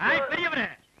பெரியவரே,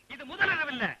 இது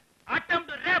முதலிரவு இல்ல,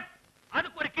 அட்டெம்ப்ட் ரேப்.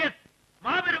 அதுக்கு ஒரு கேஸ்.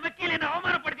 மாபெரும் வக்கீல் என்ன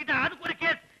அவமானப்படுத்திட்டா, அதுக்கு ஒரு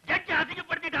கேஸ். ஜட்ஜ்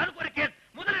அசிங்கப்படுத்திட்டா, அதுக்கு ஒரு கேஸ்.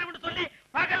 முதலிரவுன்னு சொல்லி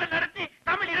பகல நடத்தி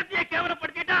தமிழ் இனத்தையே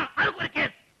கேவலப்படுத்திட்டா, அதுக்கு ஒரு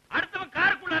கேஸ். அடுத்தவன்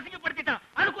காருக்குள்ள அசிங்கப்படுத்திட்டா,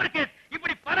 அதுக்கு ஒரு கேஸ்.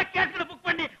 இப்படி பல கேஸ்களை புக்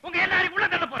பண்ணி உங்க எல்லாரையும் உள்ள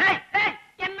தள்ள போறேன்.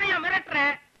 என்னையா மிரட்டுற?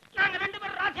 நாங்க 2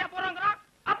 பேரும் ராசியா போறோங்கிறோம்.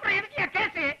 அப்புறம் எதுக்கு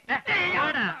கேஸ்?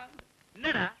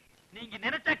 என்னடா நீங்க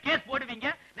நினைச்சா கேஸ் போடுவீங்க,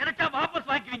 நினைச்சா வாபஸ்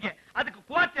வாங்குவீங்க. அதுக்கு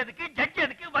கோர்ட் எதுக்கு, ஜட்ஜ்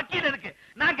எதுக்கு, வக்கீல் எதுக்கு?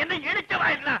 நாங்க என்ன இழிச்ச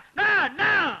வாயிடலாம்?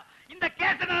 இந்த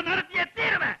கேஸ நான் நடத்தியே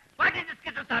தீருவேன். வாட் இஸ் திஸ்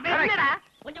கேஸ் சாமி? என்னடா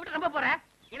கொஞ்சம் விட்டு நம்ப போற?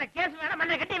 இல்ல கேஸ் வேணாம்,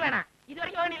 மண்ணை கட்டி வேணாம். இது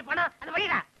வரைக்கும் வாங்கின பணம் அந்த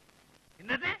வழிடா.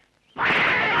 என்னது?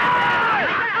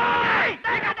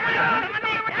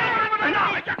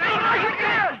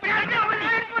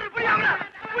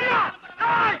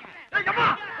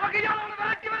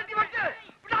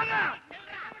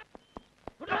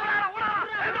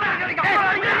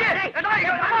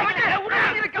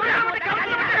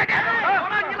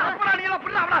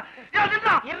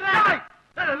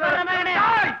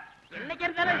 என்னைக்கு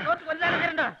இருந்தாலும் கோர்ட்டு கொஞ்ச நேரம்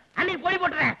இருக்கட்டும். அன்னைக்கு போய்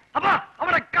போட்டுறேன். அப்பா,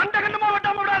 அவனை கண்ட கண்டமா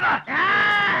வெட்டாம விடாத.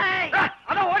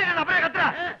 அதான் ஓடிடுறேன், அப்படியே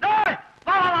கத்துறேன்.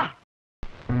 வா வா வா.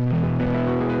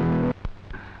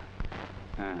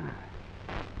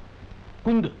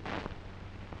 குந்து.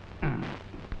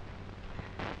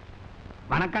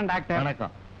 வணக்கம் டாக்டர்.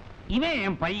 வணக்கம். இவன்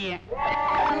என் பையன்.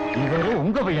 இவரு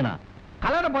உங்க பையனா?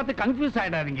 கலரை பார்த்து கன்ஃபியூஸ்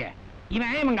ஆயிடாதீங்க.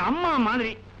 இவன் இவங்க அம்மா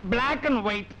மாதிரி பிளாக் அண்ட்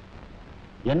ஒயிட்.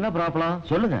 என்ன ப்ராப்ளம்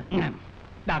சொல்லுங்க.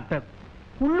 டாக்டர்,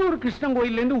 உள்ளூர் கிருஷ்ணன்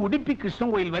கோயில்ல இருந்து உடுப்பி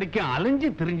கிருஷ்ணன் கோயில் வரைக்கும் அலைஞ்சு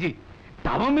திரிஞ்சு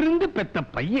தவம் இருந்து பெத்த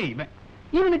பையன் இவன்.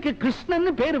 இவனுக்கு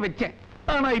கிருஷ்ணன்னு பேரு வச்சேன்.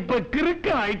 ஆனா இப்ப கிறுக்க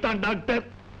ஆயிட்டான் டாக்டர்.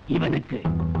 இவனுக்கு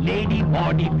லேடி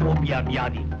பாடி போபியா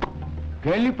வியாதி.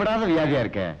 கேள்விப்படாத வியாதியா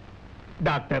இருக்க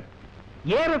டாக்டர்.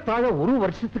 ஏறத்தாழ 1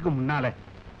 வருஷத்துக்கு முன்னால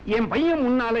என் பையன்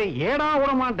முன்னாலே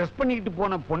ஏடாவுடமா ட்ரெஸ் பண்ணிட்டு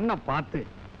போன பொண்ணை பார்த்து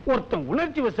ஒருத்தன்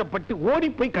உணர்ச்சி வசப்பட்டு ஓடி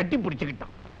போய் கட்டி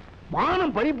பிடிச்சுக்கிட்டான்.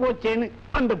 மானம் பறி போச்சேன்னு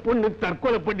அந்த பொண்ணு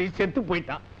தற்கொலை பண்ணி செத்து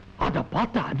போயிட்டா. அத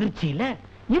பார்த்த அதிர்ச்சியில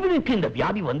இவனுக்கு இந்த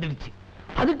வியாதி வந்துடுச்சு.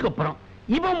 அதுக்கப்புறம்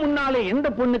இவன் முன்னாலே எந்த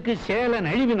பொண்ணுக்கு சேலை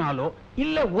நழுவினாலோ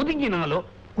இல்ல ஒதுங்கினாலோ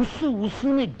உசு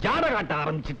உசுன்னு ஜாட காட்ட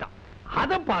ஆரம்பிச்சுட்டான்.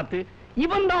 அதை பார்த்து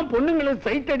இவன் தான் பொண்ணுங்களை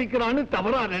சைட் அடிக்கிறான்னு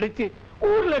தவறா நினைச்சு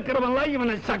ஊர்ல இருக்கிறவங்க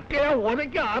இவனை சக்கையா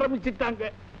உதைக்க ஆரம்பிச்சுட்டாங்க.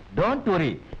 டோன்ட் வரி,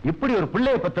 இப்படி ஒரு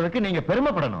பிள்ளையை பத்ததுக்கு நீங்க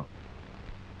பெருமைப்படணும்.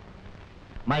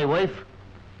 My wife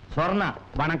Swarna.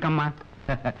 வணக்கம்மா.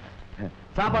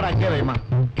 சாப்பாடு அங்கே வைமா.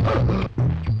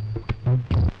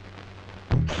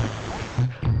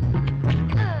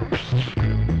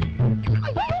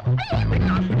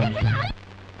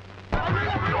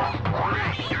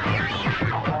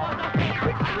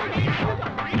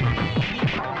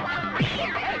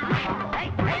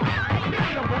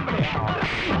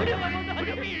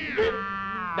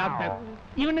 டாக்டர்,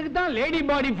 இவனுக்கு தான் லேடி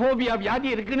பாடி போபியா வியாதி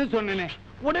இருக்குன்னு சொன்னேன்.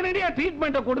 உடனடியா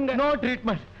ட்ரீட்மெண்ட் கொடுங்க. No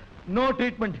treatment, no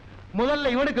treatment.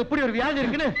 முதல்ல இவனுக்கு எப்படி ஒரு வியாதி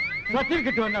இருக்குன்னு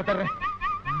சர்டிபிகேட் வேணா தர்றேன்.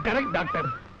 Correct doctor.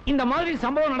 இந்த மாதிரி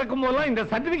சம்பவம் நடக்கும் போதெல்லாம் இந்த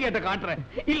சர்டிபிகேட்டை காட்டுறேன்.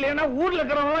 இல்லைன்னா ஊர்ல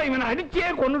இருக்கிறவங்க இவனை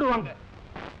அடிச்சே கொன்னுடுவாங்க.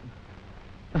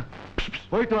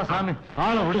 போயிட்டு வா சாமி,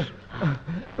 ஆளை விடு.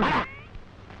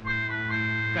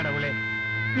 கடவுளே,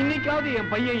 இன்னைக்காவது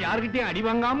என் பையன் யாருக்கிட்டையும் அடி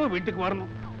வாங்காம வீட்டுக்கு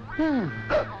வரணும்.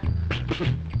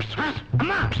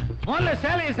 அம்மா, முதல்ல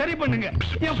சேலையை சரி பண்ணுங்க.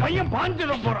 என் பையன்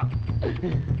பாஞ்சிட போறான்.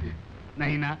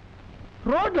 நைனா,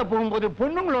 ரோட்ல போகும்போது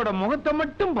பொண்ணுங்களோட முகத்தை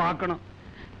மட்டும் பார்க்கணும்.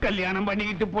 கல்யாணம்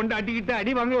பண்ணிக்கிட்டு பொண்டாட்டிக்கிட்டு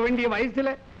அடி வாங்க வேண்டிய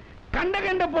வயசுல கண்ட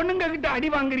கண்ட பொண்ணுங்க கிட்ட அடி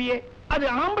வாங்குறியே, அது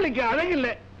ஆம்பளைக்கு அழகில்ல.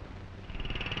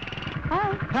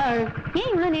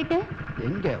 ஏன் இவ்வளவு லேட்டு?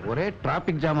 எங்க ஒரே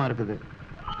டிராபிக் ஜாமா இருக்குது.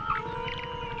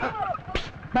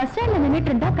 பஸ் ஸ்டாண்ட்ல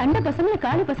நின்னுட்டு இருந்தா கண்ட பசங்களை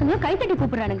காலி பசங்களை கைத்தட்டி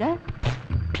கூப்பிடுறானுங்க.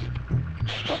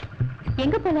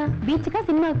 எங்க போலாம்? பீச்சுக்கா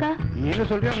சினிமாக்கா? நீங்க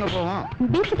சொல்றியா அங்க போவோம்?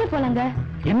 பீச்சுக்கே போலாங்க.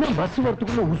 என்ன பஸ்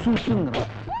வரத்துக்குள்ள உசு உசுங்கிற?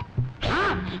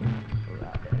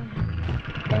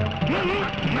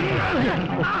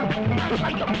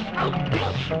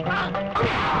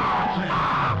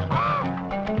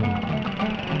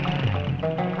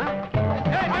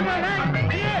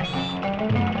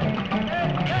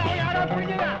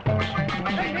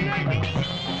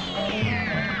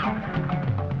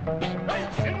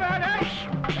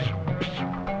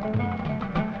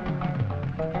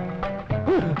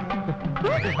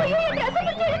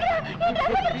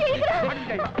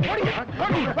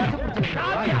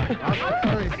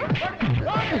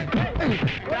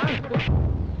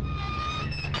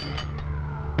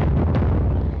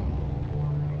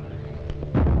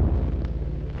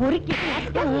 பொறுக்கி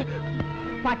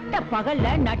பட்ட பகல்ல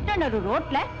நட்ட நடு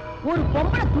ரோட்ல ஒரு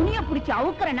பொம்பளை துணிய பிடிச்சு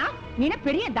அவுக்குறனா நீ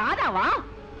பெரிய தாதாவா?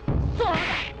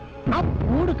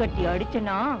 மூடு கட்டி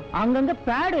அடிச்சனா அங்கங்க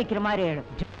பேடு வைக்கிற மாதிரி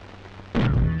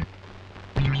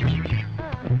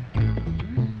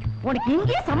உனக்கு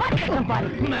இங்கேயே சமாதி கட்டணும் பாரு.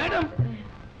 மேடம்,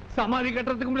 சமாதி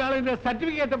கட்டுறதுக்கு முன்னால இந்த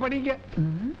சர்டிபிகேட்ட படிங்க.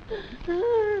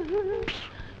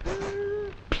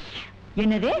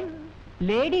 என்னது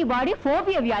லேடி பாடி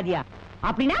போபியா வியாதியா?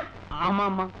 அப்படின்னா?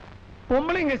 ஆமாமா,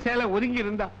 பொம்பளைங்க சேலை ஒதுங்கி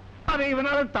இருந்தா அதை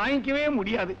இவனால தாங்கிக்கவே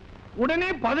முடியாது. உடனே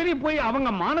பதறி போய் அவங்க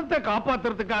மானத்தை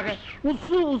காப்பாத்துறதுக்காக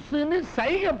உசு உசுன்னு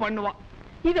சைகை பண்ணுவான்.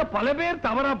 இத பல பேர்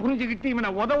தவறா புரிஞ்சுக்கிட்டு இவனை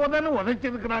உதன்னு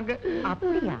உதைச்சிருக்கிறாங்க.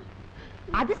 அப்படியா?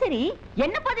 அது சரி,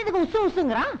 என்ன பார்த்ததுக்கு உசு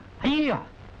உசுங்கிறான்? ஐயா,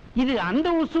 இது அந்த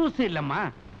உசு உசு இல்லம்மா,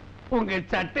 உங்க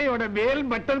சட்டையோட மேல்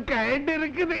பட்டன் கயண்டு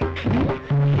இருக்குது.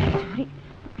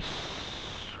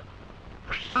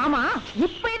 ஆமா,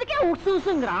 இப்ப எதுக்கே உசு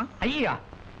உசுங்கிறான்? ஐயா,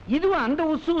 இதுவும் அந்த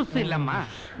உசு உசு இல்லம்மா,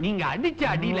 நீங்க அடிச்ச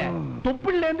அடியில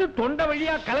தொப்புல இருந்து தொண்டை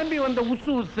வழியா கிளம்பி வந்த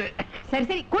உசு உசு. சரி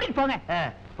சரி, கூட்டிட்டு போங்க.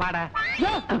 வாடா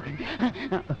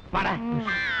வாடா.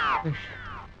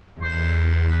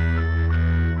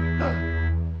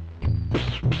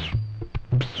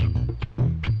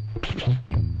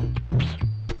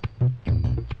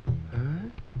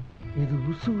 இது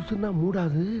உசு உசுன்னா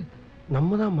மூடாது,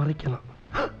 நம்ம தான் மறைக்கலாம்.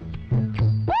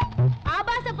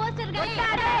 ஆபாச போஸ்டர்கள்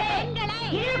பெண்களை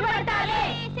ஈடுபடுத்தாதே,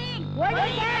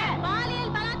 ஒழிக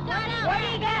பாலியல் பலாத்காரம்,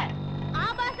 ஒழிக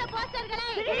ஆபாச போஸ்டர்களை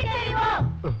கிழித்தெறிவோம்.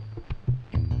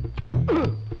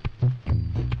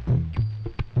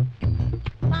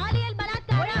 பாலியல்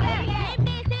பலாத்காரம்,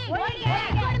 ரேப் ஒழிக,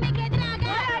 கொடுமைக்கு எதிராக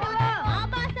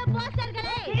ஆபாச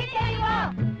போஸ்டர்களை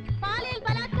கிழித்தெறிவோம். பாலியல்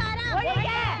பலாத்காரம், ஒழிக,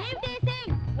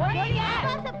 ரேப் ஒழிக.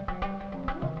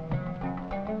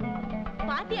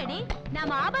 பாத்தியாடி,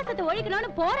 நாம ஆபாசத்தை ஒழிக்கணும்னு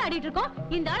போராடிட்டு இருக்கோம்.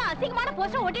 இந்த ஆளு அசிங்கமான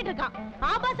போஸ்டர் ஒட்டிட்டு இருக்கான்.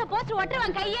 ஆபாச போஸ்டர்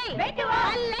ஒட்டுறவன் கையை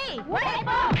அல்லை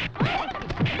உடைப்போம்.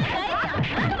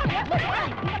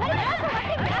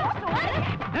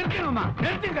 நிறுத்துங்கம்மா,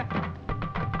 நிறுத்துங்க.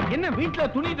 என்ன வீட்டுல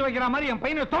துணி துவைக்கிற மாதிரி என்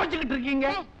பையனை துவைச்சுக்கிட்டு இருக்கீங்க?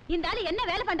 இந்த ஆளு என்ன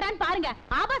வேலை பண்றான்னு பாருங்க.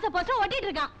 ஆபாச போஸ்டர் ஒட்டிட்டு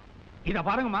இருக்கான். இத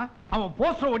பாருங்கம்மா, அவன்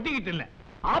போஸ்டர் ஒட்டிக்கிட்டு இல்ல,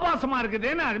 ஆபாசமா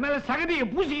இருக்குதுன்னு அது மேல சகதியை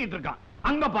பூசிக்கிட்டு இருக்கான்.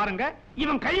 அங்க பாருங்க,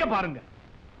 இவன் கைய பாருங்க.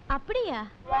 அப்படியா?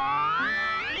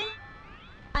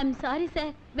 I'm sorry sir,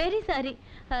 very sorry.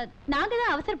 நாங்க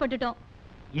தான் அவசரப்பட்டுட்டோம்.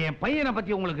 என் பையனை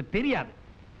பத்தி உங்களுக்கு தெரியாது.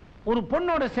 ஒரு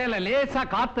பொண்ணோட சேலை லேசா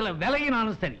காத்துல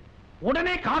விலகினாலும் சரி,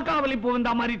 உடனே காக்கா வலிப்பு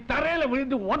வந்த மாதிரி தரையில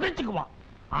விழுந்து உதைச்சுக்குவான்.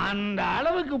 அந்த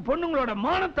அளவுக்கு பொண்ணுங்களோட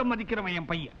மானத்தை மதிக்கிறவன் என்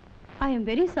பையன். I am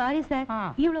very sorry sir.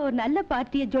 இவ்வளவு ஒரு நல்ல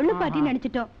பார்ட்டியை ஜொல்லு party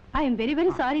நினைச்சிட்டோம். I am very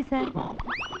very sorry sir.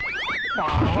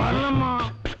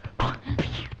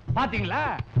 பாத்தீங்களா,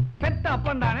 பெத்த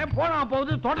அப்பன் தானே போனா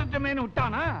போகுது தொடர்ச்சமேன்னு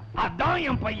விட்டானா? அதான்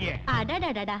என் பையன்.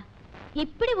 அடடடடா,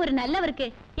 இப்படி ஒரு நல்லவருக்கு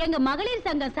எங்க மகளிர்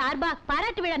சங்கம் சார்பா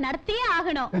பாராட்டு விழா நடத்தியே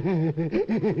ஆகணும்.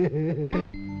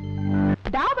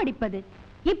 தாவடிப்பது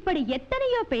இப்படி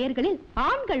எத்தனையோ பெயர்களில்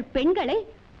ஆண்கள் பெண்களை,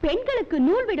 பெண்களுக்கு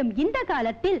நூல் விடும் இந்த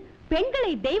காலத்தில்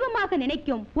பெண்களை தெய்வமாக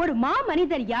நினைக்கும் ஒரு மா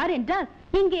மனிதர் யார் என்றால்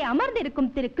இங்கே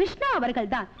அமர்ந்திருக்கும் திரு கிருஷ்ணா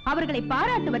அவர்கள்தான். அவர்களை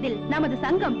பாராட்டுவதில் நமது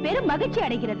சங்கம் பெரும் மகிழ்ச்சி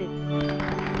அடைகிறது.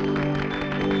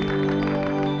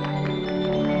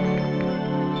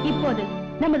 இப்போது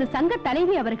நமது சங்க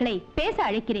தலைவி அவர்களை பேச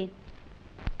அழைக்கிறேன்.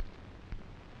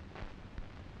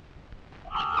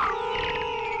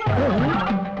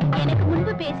 எனக்கு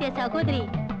முன்பு பேசிய சகோதரி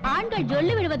ஆண்கள்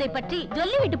ஜொல்லு விடுவதை பற்றி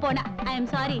சொல்லிவிட்டு போனார். ஐ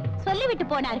எம் சாரி, சொல்லிவிட்டு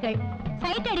போனார்கள்.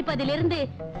 சைட் அடிப்பதிலிருந்து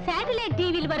சேட்டலைட்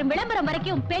டிவியில் வரும் விளம்பரம்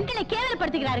வரைக்கும் பெண்களை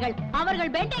கேவலப்படுத்துகிறார்கள்.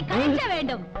 அவர்கள் பெண்டை கழிக்க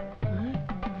வேண்டும்.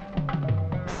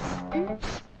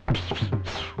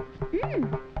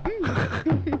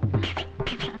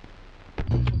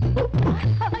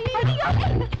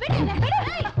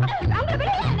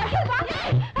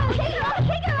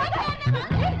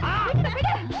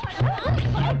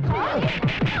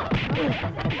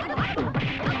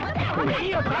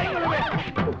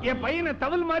 என் பையனை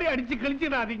தவள் மாதிரி அடிச்சு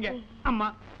கழிச்சிடாதீங்க. அம்மா,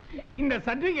 இந்த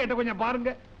சர்டிபிகேட்டை கொஞ்சம் பாருங்க.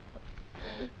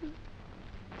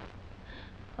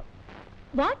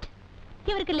 வாட்?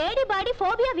 இவருக்கு லேடி பாடி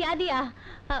போபியா வியாதியா?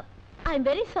 ஐ எம்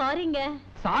வெரி சாரிங்க.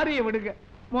 சாரியை விடுங்க,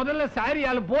 முதல்ல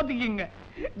சாரியால போத்திக்கிங்க.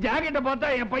 ஜாக்கெட்டை பார்த்தா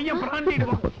என் பையன்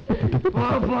பிராண்டிடுவான்.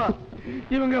 பாப்பா,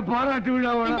 இவங்க பாராட்டு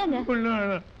விழாவோட.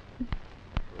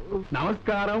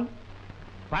 நமஸ்காரம்.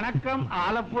 வணக்கம்,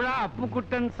 ஆலப்புழா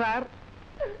அப்புக்குட்டன் சார்.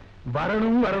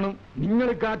 வரணும் வரணும்,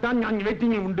 நீங்களுக்காகத்தான் நான்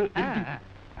வெயிட்டிங் உண்டு.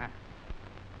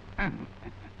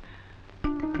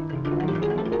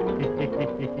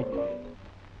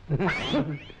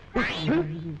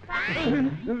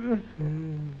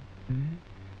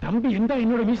 தம்பி, எந்த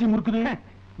என்னோட மீசை முறுக்குது?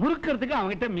 முறுக்கிறதுக்கு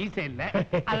அவங்கிட்ட மீசை இல்ல.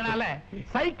 அதனால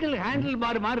சைக்கிள் ஹேண்டில்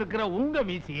பார் மாதிரி இருக்கிற உங்க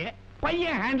மீசைய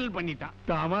பையன் ஹேண்டில் பண்ணிட்டான்.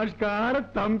 தமாஷ்கார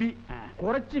தம்பி,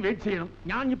 குறைச்சு வெயிட் செய்யணும்.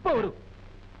 நான் இப்ப வரும்.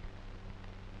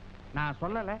 நான்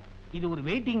சொல்லல இது ஒரு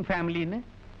வெயிட்டிங் ஃபேமிலின்னு.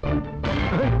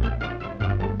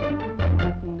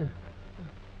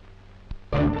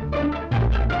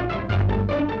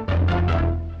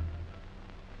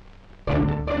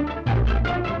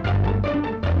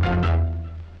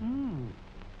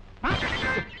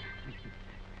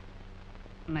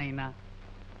 நைனா,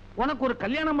 உனக்கு ஒரு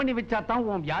கல்யாணம் பண்ணி வச்சாதான்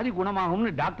உன் வியாதி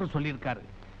குணமாகும்னு டாக்டர் சொல்லியிருக்காரு.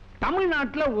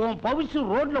 தமிழ்நாட்டுல உன் பவுசு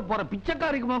ரோட்ல போற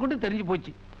பிச்சைக்காரிக்குமா கூட தெரிஞ்சு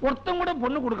போச்சு. ஒருத்தன் கூட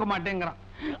பொண்ணு கொடுக்க மாட்டேங்கிறான்.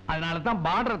 அதனாலதான்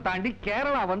பார்டரை தாண்டி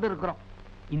கேரளா வந்து இருக்கிறோம்.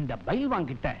 இந்த பைல்வான்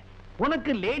கிட்ட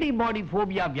உனக்கு லேடி பாடி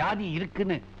போபியா வியாதி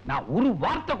இருக்குன்னு நான் ஒரு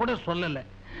வார்த்தை கூட சொல்லல.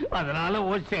 அதனால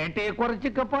ஒரு சேட்டையை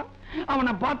குறைச்சுக்கப்பா.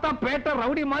 அவனை பார்த்தா பேட்ட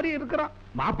ரவுடி மாதிரி இருக்கிறான்.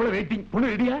 மாப்பிள்ள வெயிட்டிங்.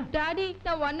 பொண்ணு ரெடியா? டாடி,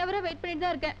 நான் 1 hour வெயிட் பண்ணிட்டு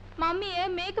தான் இருக்கேன். மம்மியே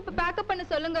மேக்கப் பேக்கப் பண்ண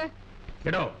சொல்லுங்க.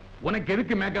 எடோ, உனக்கு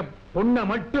எதுக்கு மேக்கப்? பொண்ணை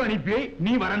மட்டும் அனுப்பி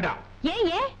நீ வரண்டா.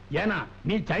 ஏன்னா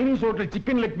நீ Chinese hotel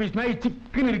chicken leg piece மாதிரி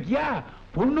சிக்கன் இருக்கியா?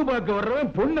 பொண்ணு பார்க்க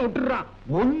வர்றவன் பொண்ணை விட்டுறான்,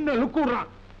 ஒன்ன லுக்கு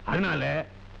விடுறான். அதனால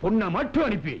பொண்ணை மட்டும்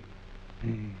அனுப்பி.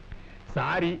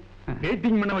 சாரி,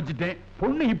 வெயிட்டிங் பண்ண வச்சுட்டேன்.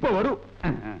 பொண்ணு இப்ப வரும்.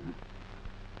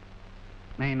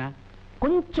 நைனா,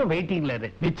 கொஞ்சம் வெயிட்டிங்ல இரு.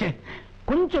 நிச்சய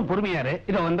கொஞ்சம் பொறுமையாரு.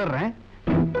 இத வந்துடுறேன்.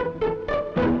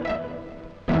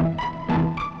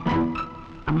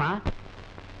 அம்மா,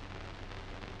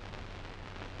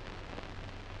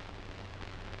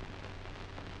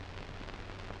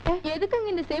 எதுக்குங்க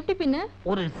இந்த சேஃப்டி பின்னு?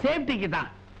 ஒரு சேஃப்டிக்கு தான்.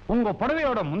 உங்க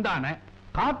புடவையோட முந்தான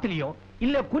காத்துலயோ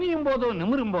இல்ல குனியும் போதோ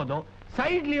நிமிரும் போதோ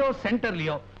சைட்லயோ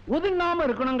சென்டர்லயோ ஒதுங்காம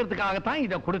இருக்கணுங்கிறதுக்காகத்தான்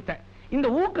இத கொடுத்தேன். இந்த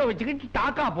ஊக்க வச்சுக்கிட்டு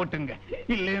டாக்கா போட்டுங்க,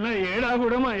 இல்லைன்னா ஏடா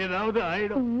கூடமா ஏதாவது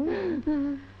ஆயிடும்.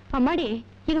 அம்மாடி,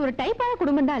 இது ஒரு டைப்பான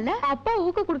குடும்பம் தான் இல்ல? அப்பா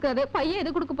ஊக்க கொடுக்காது, பையன்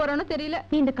எது கொடுக்க போறானோ தெரியல.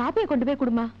 நீ இந்த காப்பியை கொண்டு போய்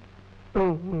கொடுமா.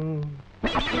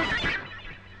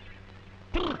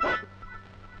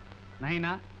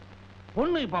 நைனா,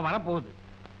 பொண்ணு இப்ப வரப்போகுது.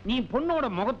 நீ பொண்ணோட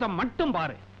முகத்தை மட்டும்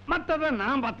பாரு, மத்தத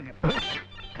நான் பாத்துக்கிறேன்.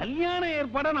 கல்யாண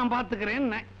ஏற்பாட நான்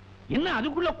பாத்துக்கிறேன். என்ன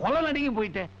அதுக்குள்ள கொலை நடுங்கி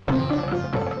போயிட்டேன்.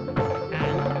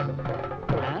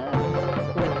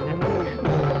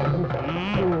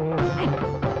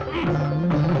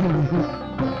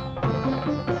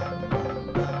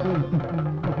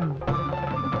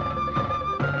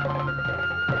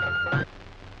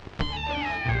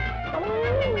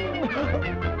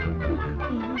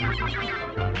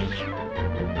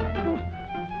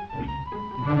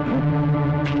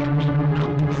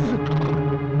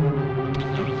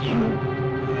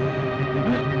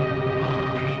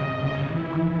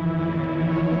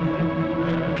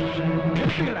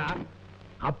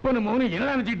 அப்பனு மௌனு என்ன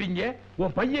நினைச்சுக்கிட்டீங்க?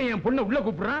 உன் பையன் என் பொண்ணை உள்ள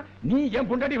கூப்பிடுறான், நீ என்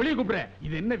பொண்டாட்டி வெளியே கூப்பிடுற.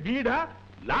 இது என்ன வீடா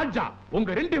லாட்ஜா?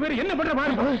 உங்க 2 பேரும் என்ன பண்ற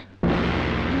பாருங்க.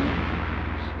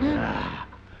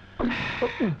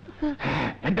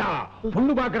 ஏண்டா,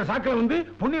 பொண்ணு பாக்குற சாக்கில வந்து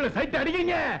பொண்ணுகளை சைட்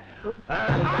அடிக்கிறீங்க?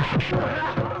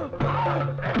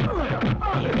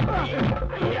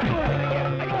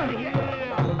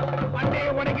 மண்டையை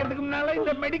உடைக்கிறதுக்கு முன்னால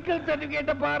இந்த மெடிக்கல்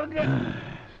சர்டிபிகேட்ட பாருங்க.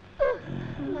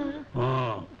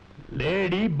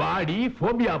 லேடி பாடி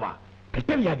போபியாவா?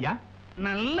 கெட்ட வியாதியா?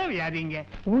 நல்ல வியாதிங்க.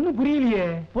 ஒண்ணும் புரியலையே.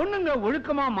 பொண்ணுங்க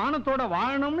ஒழுக்கமா மானத்தோட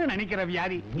வாழணும்னு நினைக்கிற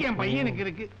வியாதி என் பையனுக்கு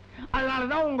இருக்கு.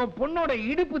 அதனாலதான் உங்க பொண்ணோட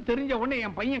இடுப்பு தெரிஞ்ச உடனே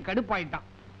என் பையன் கடுப்பாயிட்டான்.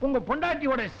 உங்க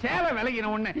பொண்டாட்டியோட சேலை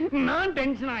விலகின உடனே நான்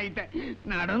டென்ஷன் ஆயிட்டேன்.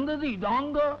 நடந்தது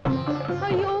இதாங்க.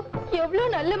 ஐயோ, எவ்வளவு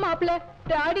நல்ல மாப்பிள்ள.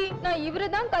 டாடி, நான் இவரை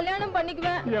தான் கல்யாணம்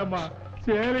பண்ணிக்குவேன். ஏமா,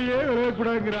 சேலையே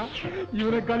விலகக்கூடாதுங்கிறா.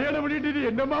 இவனை கல்யாணம் பண்ணிட்டு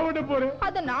என்னமா பண்ண போற?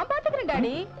 அத நான் பாத்துக்கிறேன்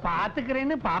டாடி.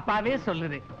 பாத்துக்கிறேன்னு பாப்பாவே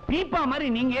சொல்லுது. பீப்பா மாதிரி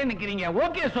நீங்க ஏன் நிக்கிறீங்க?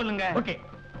 ஓகே சொல்லுங்க. ஓகே.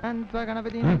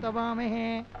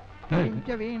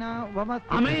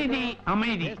 அமைதி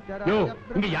அமைதி. யோ,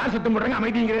 இங்க யார் சத்தம் போடுறாங்க?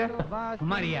 அமைதிங்கிற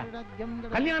மாரியா,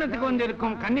 கல்யாணத்துக்கு வந்து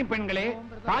இருக்கும் கன்னி பெண்களே,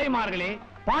 தாய்மார்களே,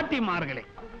 பாட்டிமார்களே,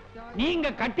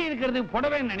 நீங்க கட்டி இருக்கிறது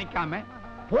புடவை நினைக்காம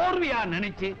போர்வையா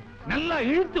நினைச்சு நல்லா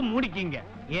இழுத்து மூடிக்கிங்க.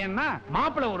 ஏன்னா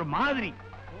மாப்பிள்ள ஒரு மாதிரி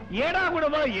ஏடா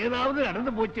கூடவா ஏதாவது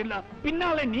நடந்து போச்சு,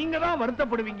 பின்னால நீங்க தான்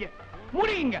வருத்தப்படுவீங்க.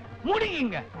 மூடிங்க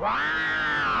மூடிங்க.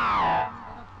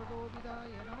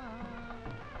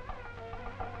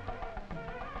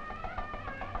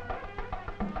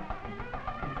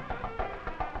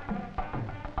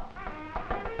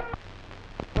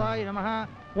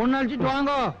 பொண்ணு அழிச்சிட்டு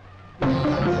வாங்க.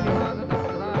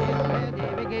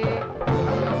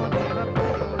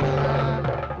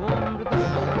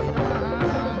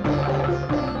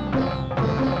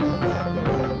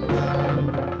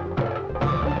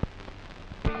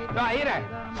 ஐயர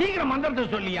சீக்கிரம் மந்திரத்தை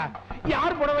சொல்லியா.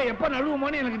 யார் புடவை எப்ப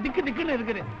நழுவுமோன்னு எனக்கு திக்கு திக்குன்னு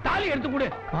இருக்குது. தாலி எடுத்து கொடு.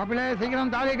 மாப்பிள்ளை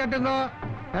சீக்கிரம் தாலியை கட்டுங்க.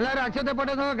 எல்லாரும் அச்சத்தை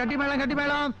போட்டுங்க. கட்டி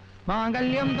மேளம்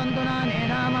மாங்கல்யம் தந்துனா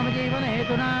நேனா மம ஜீவன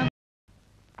ஹேதுனா.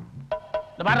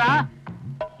 பாரா,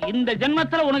 இந்த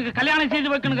ஜென்மத்துல உனக்கு கல்யாணம்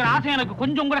செய்து வைக்கணுங்கிற ஆசை எனக்கு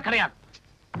கொஞ்சம் கூட கிடையாது.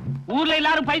 ஊர்ல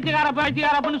எல்லாரும்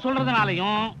பைத்தியக்காரப்பன்னு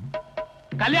சொல்றதுனாலையும்,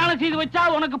 கல்யாணம் செய்து வச்சா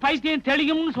உனக்கு பைத்தியம்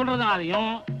தெளியும்னு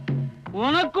சொல்றதுனாலையும்,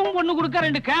 உனக்கும் பொண்ணு கொடுக்க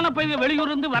 2 கேன பைய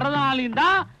வெளியூர் இருந்து வர்றதுனாலையும்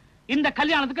தான் இந்த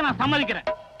கல்யாணத்துக்கு நான் சம்மதிக்கிறேன்.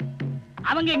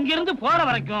 அவங்க இங்க இருந்து போற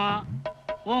வரைக்கும்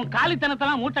உன்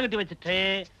காலித்தனத்தெல்லாம் மூட்டை கட்டி வச்சுட்டு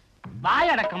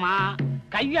வாயடக்கமா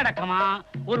கையடக்கமா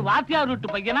ஒரு வாத்தியார் வீட்டு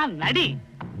பையனா நடி,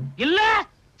 இல்ல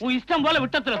உன் இஷ்டம் போல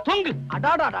விட்டத்துல தொங்கு.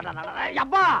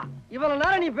 அப்பா, இவ்வளவு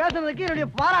நேரம் நீ பேசுறதுக்கு என்னுடைய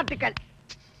பாராட்டுக்கள்.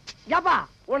 ஏப்பா,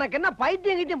 உனக்கு என்ன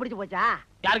பைத்தியம் கிட்டியம் பிடிச்சு போச்சா?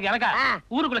 யாருக்கு? எனக்கா?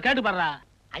 ஊருக்குள்ள கேட்டு பாடுறா.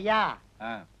 ஐயா,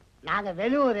 நாங்க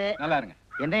வெளியூரு. நல்லா இருங்க.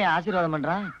 என்னைய ஆசீர்வாதம்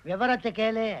பண்றான். விவரத்தை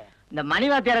கேளு. இந்த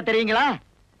மணிவாத்தியார தெரியுங்களா?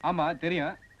 ஆமா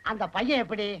தெரியும். அந்த பையன்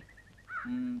எப்படி?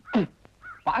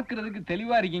 பாக்குறதுக்கு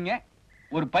தெளிவா இருக்கீங்க.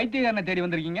 ஒரு பைத்தியக்காரனை தேடி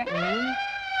வந்திருக்கீங்க.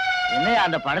 என்னையா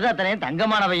அந்த படுதாத்தனையும்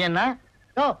தங்கமான பையன்னா?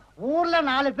 ஊர்ல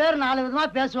 4 பேர் 4 விதமா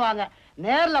பேசுவாங்க.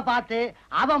 நேர்ல பார்த்து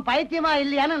அவன் பைத்தியமா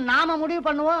இல்லையான்னு நாம முடிவு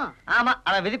பண்ணுவோம். ஆமா,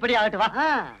 அவன் விதிப்படி ஆகட்டு. வா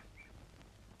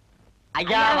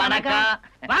ஐயா, வணக்கம்.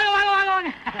 வாங்க வாங்க வாங்க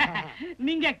வாங்க.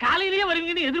 நீங்க காலையிலேயே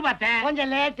வருவீங்கன்னு எதிர்பார்த்தேன்.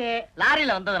 கொஞ்சம் லேட்டு.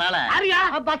 லாரியில வந்ததுனால. யாரியா?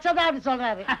 பச்சதான் அப்படி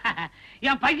சொல்றாரு.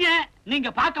 என் பையன்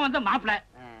நீங்க பார்க்க வந்த மாப்பிள்ளை.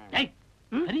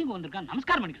 பெரியவங்க வந்திருக்கான்,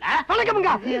 நமஸ்காரம் பண்ணிக்கலாம்.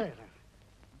 வணக்கம்ங்க.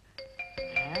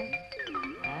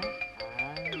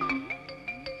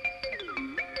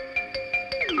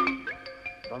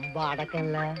 ரொம்ப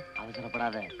அடக்கம்ல.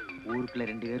 அவசரப்படாத. ஊருக்குள்ள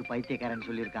 2 பேர் பைத்தியக்காரன்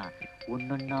சொல்லியிருக்கான்.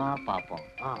 ஒன்னொன்னா பாப்போம்.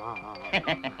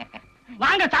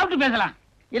 வாங்க சாப்பிட்டு பேசலாம்.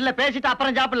 இல்ல பேசிட்டு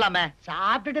அப்புறம் சாப்பிடலாமே.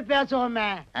 சாப்பிட்டுட்டு பேசுவோமே.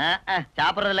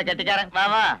 சாப்பிடுறதுல கெட்டிக்காரன். வா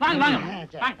வா. வாங்க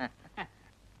வாங்க.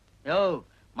 யோ,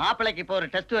 மாப்பிளைக்கு இப்ப ஒரு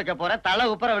டெஸ்ட் வைக்க போறேன். தலை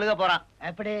உப்பர விழுக போறான்.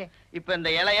 எப்படி? இப்ப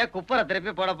இந்த இலைய குப்பரை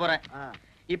திருப்பி போட போறேன்.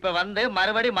 இப்ப வந்து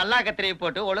மறுபடி மல்லாக்க திருப்பி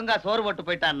போட்டு ஒழுங்கா சோறு போட்டு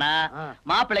போயிட்டான்னா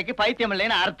மாப்பிளைக்கு பைத்தியம்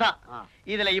இல்லைன்னு அர்த்தம்.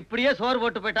 இதுல இப்படியே சோறு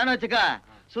போட்டு போயிட்டான்னு வச்சுக்க,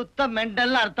 சுத்த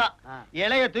மெண்டல் அர்த்தம்.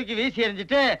 இலைய தூக்கி வீசி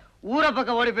எறிஞ்சிட்டு ஊரை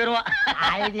பக்கம் ஓடி போயிருவான்.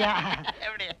 ஐடியா.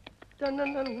 எப்படி?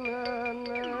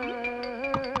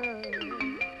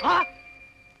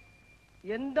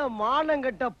 எந்த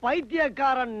மானங்கட்ட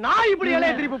பைத்தியக்காரன் நான் இப்படி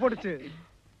இலைய திருப்பி போட்டுச்சு?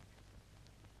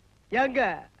 ஏங்க,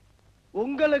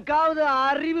 உங்களுக்காவது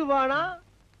அறிவு வேணா?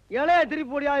 இலைய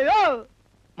திருப்பி போடியாயோ?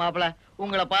 மாப்பிள,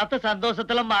 உங்களை பார்த்த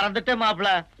சந்தோஷத்துல மறந்துட்டேன் மாப்பிள.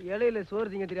 இலையில சோறு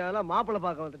திங்க தெரியாத மாப்பிள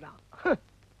பார்க்க வந்துட்டான்.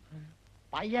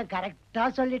 பையன் கரெக்டா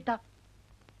சொல்லிட்டான்.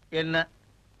 என்ன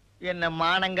என்ன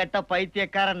மானங்கட்ட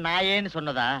பைத்தியக்காரன் நாயேன்னு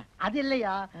சொன்னதா? அது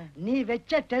இல்லையா, நீ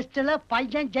வச்ச டெஸ்ட்ல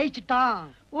பையன் ஜெயிச்சுட்டான்.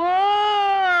 ஓ,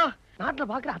 நாட்டுல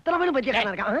பாக்குற அத்தனை பேரும்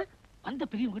பைத்தியக்காரன் இருக்கான். வந்த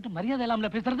பெரியவங்க கிட்ட மரியாதை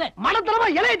இல்லாமல பேசுறது. மனத்தனமா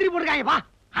இலைய திருப்பி போட்டுருக்காங்க. வா.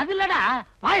 அது இல்லடா,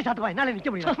 வாய சாத்துவா, என்னால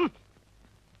நிக்க முடியும்.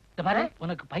 பாரு,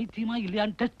 உனக்கு பைத்தியமா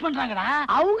இல்லையான்னு டெஸ்ட் பண்றாங்கடா.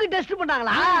 அவங்க டெஸ்ட்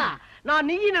பண்ணாங்களா? நான்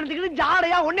நீ நினைச்சுக்கிட்டு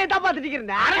ஜாடையா உன்னை தான் பாத்துட்டு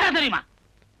இருக்கிறேன். தெரியுமா?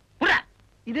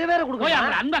 இதே வேற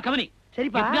கொடுக்க அன்பா கவனி.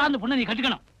 சரிப்பா, அந்த பொண்ணை நீ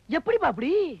கட்டிக்கணும். எப்படிப்பா அப்படி?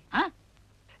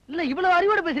 இல்ல இவ்வளவு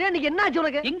அறிவோட பேசுறேன். இன்னைக்கு என்ன ஆச்சு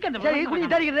உனக்கு? எங்க சரி,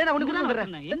 குடிச்சு தரிக்கிறேன். நான் உனக்கு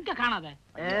கொடுத்துறேன். எங்க காணாத?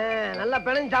 நல்லா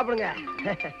பிணைஞ்சு சாப்பிடுங்க.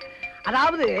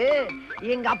 அதாவது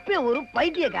எங்க அப்பன் ஒரு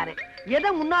பைத்தியக்காரன். எதை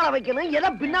முன்னால வைக்கணும் எதை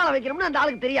பின்னால வைக்கணும்னு அந்த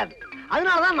ஆளுக்கு தெரியாது.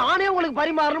 அதனாலதான் நானே உங்களுக்கு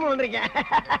பரிமாறணும்னு வந்திருக்கேன்.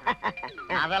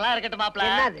 அதெல்லாம் இருக்கட்டும் மாப்பிள.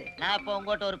 என்னது? நான் இப்ப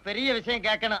உங்ககிட்ட ஒரு பெரிய விஷயம்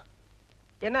கேட்கணும்.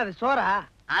 என்னது? சோறா?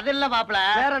 அது இல்ல மாப்பிள.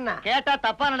 வேற என்ன? கேட்டா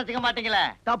தப்பா நினைச்சுக்க மாட்டீங்களே?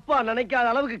 தப்பா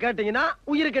நினைக்காத அளவுக்கு கேட்டீங்கன்னா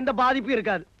உயிருக்கு எந்த பாதிப்பும்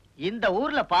இருக்காது. இந்த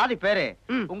ஊர்ல பாதி பேரு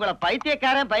உங்களை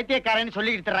பைத்தியக்காரன் பைத்தியக்காரன்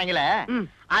சொல்லிட்டு தர்றாங்களே,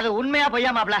 அது உண்மையா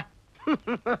பொய்யா மாப்பிள?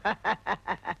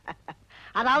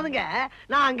 அதாவதுங்க,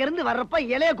 நான் அங்க இருந்து வர்றப்ப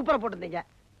இலைய குப்பரை போட்டிருந்தீங்க.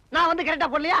 நான் வந்து கரெக்டா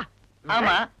போடலையா?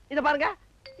 ஆமா. இத பாருங்க,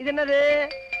 இது என்னது?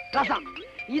 ரசம்.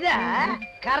 இத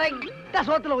கரெக்டா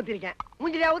சோத்துல ஊத்திருக்கேன்.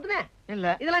 மூஞ்சிலியா ஊத்துனேன்? இல்ல.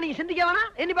 இதெல்லாம் நீங்க சிந்திக்க வேணா,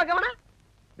 எண்ணி பார்க்க வேணா.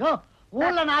 யோ,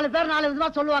 ஊர்ல 4 பேர் 4 விதமா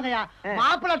சொல்லுவாங்கயா.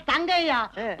 மாப்பிள தங்கையா,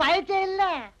 பைத்தியம் இல்ல.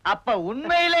 அப்ப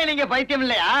உண்மையிலே நீங்க பைத்தியம்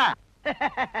இல்லையா?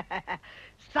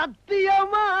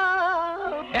 சத்தியமா?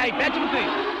 ஏய் பேச்சு முத்து,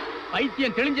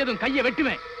 பைத்தியம் தெளிஞ்சதும் கையை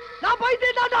வெட்டுவேன். நான்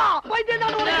பைத்தியம் தாடா, பைத்தியம்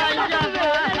தாடா.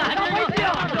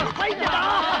 பைத்தியம் பைத்தியம்.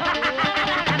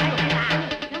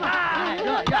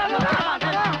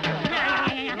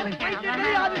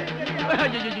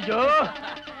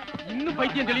 இன்னும்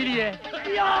பைத்தியம் தெரியலையே.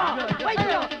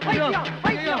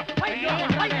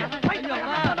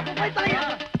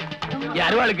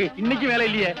 அருவாளுக்கு இன்னைக்கு வேலை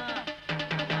இல்லையே.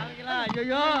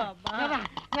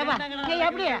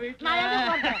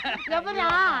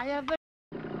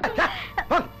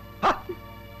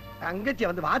 தங்கச்சி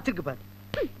வந்து வாச்சிருக்கு பாரு.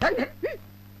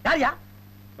 யாரியா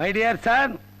மை டியர்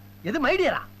சன். எது மை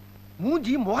டியரா?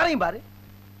 மூஞ்சி முகரையும் பாரு.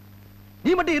 நீ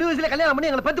மட்டும் 20 வயசுல கல்யாணம் பண்ணி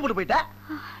எங்களை பெத்து போட்டு போயிட்ட.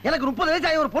 எனக்கு 30 வயசு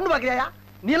ஆகி ஒரு பொண்ணு பாக்குறியா?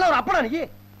 நீ எல்லாம் ஒரு அப்பனா? நீ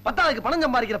 10ஆவதுக்கு பணம்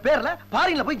சம்பாதிக்கிற பேர்ல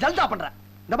பாரின்ல போய் ஜல்தா பண்ற.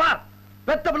 இந்த பார்,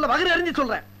 பெத்த பிள்ளை வகுறு எறிஞ்சு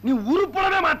சொல்றேன், நீ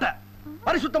உருப்படவே மாட்ட.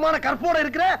 பரிசுத்தமான கற்போட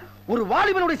இருக்கிற ஒரு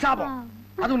வாலிபனுடைய சாபம்.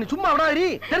 அது நீ சும்மா விடாதீ,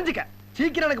 தெரிஞ்சுக்க.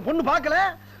 சீக்கிரம் எனக்கு பொண்ணு பார்க்கல,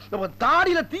 நம்ம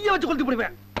தாடியில தீய வச்சு கொளுத்தி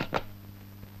போடுவேன்.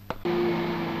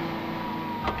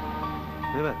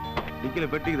 டிக்கில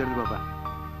பெட்டிக்கு தெரிஞ்சு பாப்பா.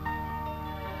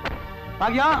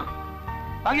 பாக்கியம்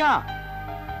பாக்கியம்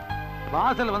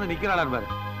வாசல்ல வந்து நிக்கிறாளா பாரு.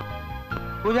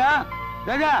 பூஜா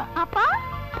ராஜா. அப்பா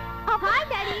ஹாய்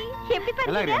டாடி, எப்படி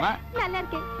இருக்கீங்க? நல்லா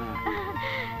இருக்கேன்.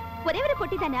 ஒரே ஒரு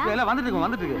பொட்டி தானா? இல்ல வந்துட்டு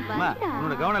இருக்கு. அம்மா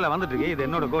உன்னோட கவனல வந்துட்டு இருக்கு. இது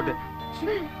என்னோட கோட்.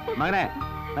 மகனே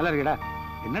நல்லா இருக்கடா.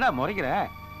 என்னடா முறைக்கிற?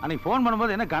 அன்னைக்கு ஃபோன்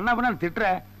பண்ணும்போது என்ன கண்ணா பண்ணா திட்டுற?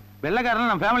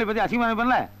 வெள்ளக்காரன் நம்ம ஃபேமிலி பத்தி அசிங்கமா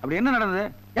பண்ணல. அப்படி என்ன நடந்தது?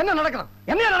 என்ன நடக்கணும்?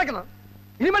 என்ன நடக்கணும்?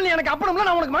 இனிமேல் நீ எனக்கு அப்பனும்ல,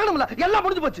 நான் உனக்கு மகனும்ல. எல்லாம்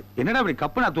முடிஞ்சு போச்சு. என்னடா அப்படி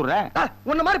கப்பு நாத்துற?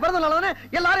 உன்ன மாதிரி பிறந்தனால தானே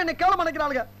எல்லாரும் என்ன கேவலம்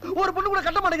நினைக்கிறாளுங்க. ஒரு பொண்ணு கூட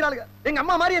கட்ட மாட்டேங்கிறாளுங்க. எங்க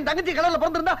அம்மா மாதிரி என் தங்கச்சி கலர்ல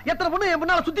பிறந்திருந்தா எத்தனை பொண்ணு என்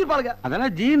பின்னால சுத்தி இருப்பாளுங்க.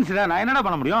 அதெல்லாம் ஜீன்ஸ்டா. நான் என்னடா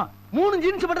பண்ண முடியும்? 3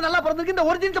 ஜீன்ஸ் மட்டும் நல்லா பிறந்திருக்கு. இந்த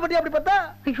ஒரு ஜீன்ஸ் மட்டும் அப்படி பார்த்தா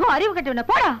ஐயோ அறிவு கட்டவன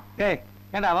போடா. ஏய்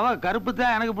ஏண்டா அவ கருப்பு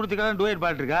தான் எனக்கு பிடிச்ச கலர் டூயட்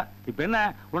பாட்டு இருக்கா. இப்போ என்ன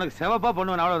உனக்கு செவப்பா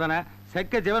பண்ணுவேன் அவ்வளவுதானே.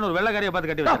 செக்க செவன் ஒரு வெள்ளக்காரியை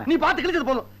பார்த்து கட்டி வச்சேன். நீ பார்த்து கிழிச்சது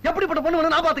போதும். எப்படிப்பட்ட பொண்ணு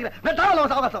வேணும் நான் பாத்துக்கிறேன். நான்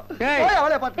டிராவல் அவகாசம். ஏய்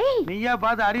அவளே பாத்து. நீயா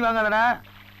பார்த்து அடி வாங்காதடா.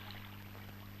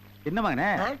 என்ன மகனே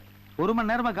 1 மணி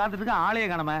நேரமா காத்துட்டு இருக்க, ஆளையே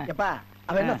காணோமே. எப்பா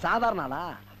அவ என்ன சாதாரண ஆளா?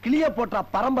 கிளிய போட்டா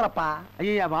பரம்பரப்பா.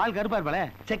 ஐயா அவ ஆள் கருப்பா இருப்பாளே.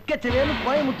 செக்க செவேன்னு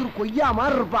கோயம்புத்தூர் கொய்யா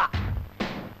மாதிரி இருப்பா.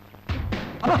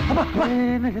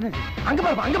 அங்க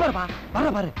பாருப்பா, அங்க பாருப்பா. வர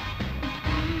பாரு.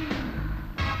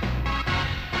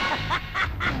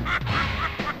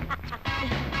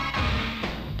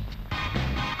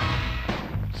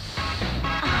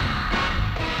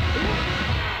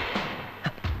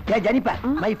 ஏ Jennifer,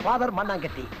 my father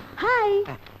Mannangatti. Hi.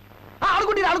 ஆளு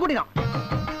கூட்டிடா.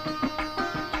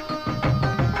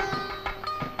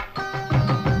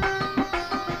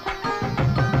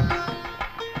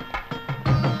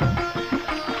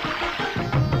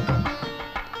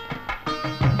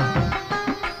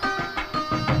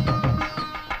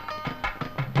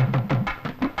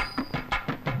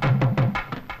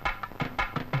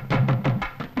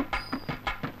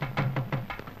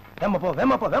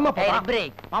 வேமா போ.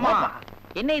 பிரேக். மாமா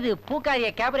என்ன இது பூக்காரிய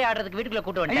கேபரே ஆடுறதுக்கு வீட்டுக்குள்ள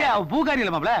கூட்டு வந்தேன். ஐயா அவ பூக்காரி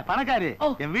இல்ல மாப்ள, பணக்காரி.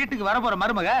 என் வீட்டுக்கு வர போற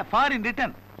மருமக ஃபாரின்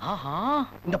ரிட்டர்ன். ஆஹா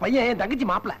இந்த பையன் என் தங்கச்சி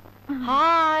மாப்ள.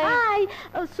 ஹாய்.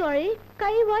 சாரி,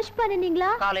 கை வாஷ்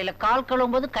பண்ணீங்களா? காலையில கால்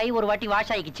கழுவும்போது கை ஒரு வாட்டி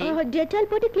வாஷ் ஆயிடுச்சு. டெட்டால்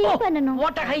போட்டு க்ளீன் பண்ணனும்.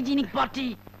 What a hygienic party.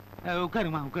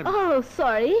 உட்காருமா உட்காரு.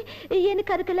 சாரி,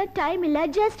 எனக்கு அதுக்கெல்லாம் டைம் இல்ல.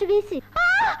 Just visit.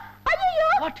 ஐயோ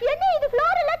என்ன இது?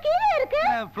 ஃப்ளோர் எல்லாம் கீழே இருக்கு.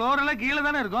 ஃப்ளோர் எல்லாம் கீழே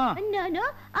தானே இருக்கும். No,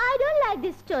 I don't like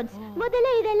these stones.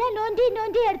 முதல்ல இதெல்லாம்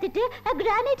நோண்டி எடுத்துட்டு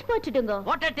கிரானைட் போட்டுடுங்க.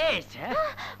 What a taste.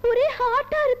 ஒரே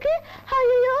ஹாட்டா இருக்கு.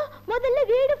 ஐயோ முதல்ல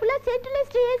வீடு ஃபுல்லா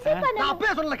சென்ட்ரலைஸ்ட் ஏசி பண்ணனும். நான்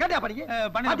அப்பவே சொல்லல, கேட்டியா படிங்க.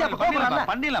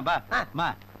 பண்ணிடலாம்பா. அம்மா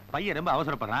பையன் ரொம்ப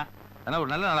அவசரப்படுறான். ஆனா ஒரு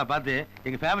நல்ல நாளா பார்த்து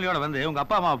எங்க ஃபேமிலியோட வந்து உங்க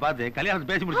அப்பா அம்மாவை பார்த்து கல்யாணத்தை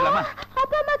பேசி முடிச்சலாமா?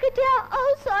 அப்பா அம்மா கிட்டயா?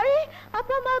 சாரி,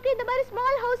 அப்பா அம்மாவுக்கு இந்த மாதிரி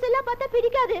ஸ்மால் ஹவுஸ் எல்லாம் பார்த்தா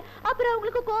பிடிக்காது. அப்புறம்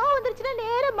உங்களுக்கு கோவம் வந்துருச்சுன்னா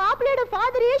நேரா மாப்பிள்ளையோட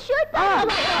ஃபாதரையே ஷூட்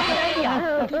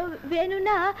பண்ணுவாங்க.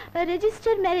 வேணும்னா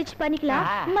ரெஜிஸ்டர் மேரேஜ் பண்ணிக்கலாம்.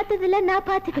 மத்ததெல்லாம் நான்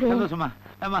பாத்துக்கிறேன். சந்தோஷமா?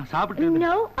 அம்மா சாப்பிட்டு.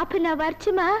 நோ, அப்ப நான்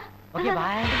வரச்சுமா? Okay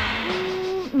bye.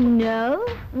 No.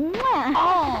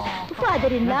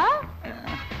 Father in law.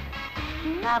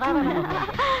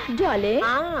 Darling.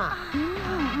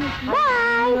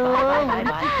 Bye.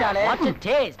 What a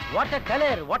taste, what a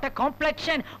color, what a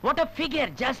complexion, what a figure,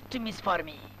 just miss for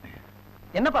me.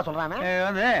 என்னப்பா சொல்றானே?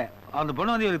 வந்து அந்த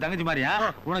பொண்ணு வந்து இவருக்கு தங்கச்சி மாதிரியா?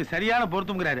 உனக்கு சரியான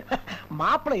பொருத்தம்ங்கறாரு.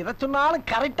 மாப்பிள்ளை எதை சொன்னாலும்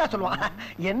கரெக்டா சொல்லுவான்.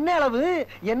 என்ன அளவு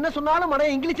என்ன சொன்னாலும்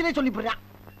மட இங்கிலீஷ்லயே சொல்லி போறான்.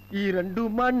 2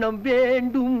 மனம்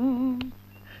வேண்டும்,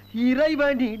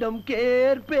 இறைவனிடம்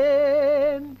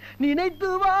கேட்பேன், நினைத்து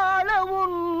வாழ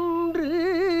ஒன்று,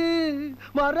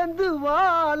 மறந்து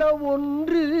வாழ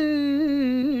ஒன்று.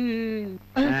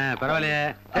 பரவாயில்லையே.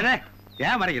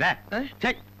 ஏன் மறைக்கிற?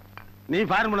 சரி நீ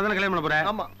ஃபாரின்ல தானே கல்யாணம் பண்ண போற?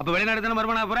 ஆமா. அப்ப வெளிநாடு தானே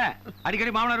மறுமணம் போற?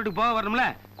 அடிக்கடி மாமனார் வீட்டுக்கு போக வரணும்ல.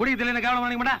 குடியத்துல என்ன கவனம்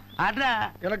பண்ணிக்க மாட்டா? அடா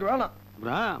எனக்கு வேணாம்.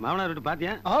 மாமனார் வீட்டு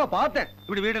பாத்தியா? பார்த்தேன்.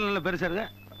 இப்படி வீடு நல்ல பெருசா இருக்கு.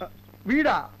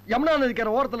 வீடா யமுனா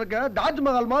நதிக்கரை ஓரத்துல இருக்க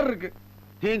தாஜ்மஹால் மாதிரி இருக்கு.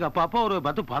 எங்க அப்பா அப்பா ஒரு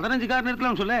 10-15 கார்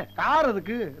நிறுத்தலாம் சொல்லு. கார்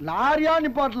அதுக்கு லாரியா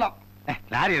நிப்பாட்டலாம்.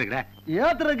 லாரி இருக்கிற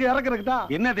ஏத்துறதுக்கு இறக்குறதுக்கு தான்.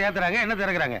 என்னத்தை ஏத்துறாங்க என்னத்தை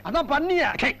இறக்குறாங்க? அதான் பண்ணியா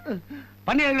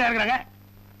பண்ணி இறக்குறாங்க.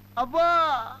 அப்பா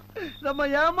நம்ம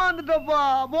ஏமாந்துட்டோப்பா,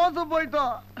 மோசம்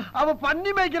போயிட்டோம். அவ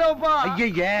பண்ணி மேய்க்கிறவப்பா.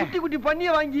 ஐயே குட்டி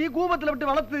பண்ணிய வாங்கி கூபத்துல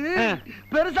விட்டு வளர்த்து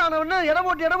பெருசானவன இடம்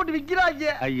போட்டு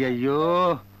விக்கிறாங்க. ஐயோ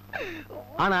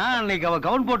ஆனா அன்னைக்கு அவ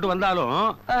கவுன் போட்டு வந்தாலும்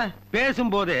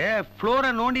பேசும்போது ஃப்ளோரை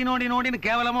நோண்டி நோண்டி நோண்டின்னு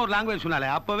கேவலமா ஒரு லாங்குவேஜ் சொன்னாலே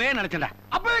அப்பவே நினைச்சேன்டா.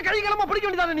 அப்பவே கழிக்கலாமா பிடிக்க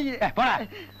வேண்டியதானே நீ? போடா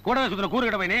கூடவே சுத்துற கூறு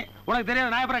கிட்ட போய் நீ உனக்கு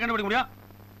தெரியாத நான் எப்பறம் கண்டுபிடிக்க முடியும்?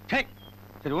 சரி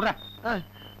சரி விடுறா.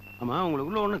 ஆமா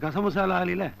உங்களுக்குள்ள ஒண்ணு கசமசாலா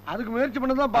ஆகல? அதுக்கு முயற்சி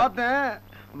பண்ணதான் பார்த்தேன்.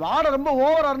 வாட ரொம்ப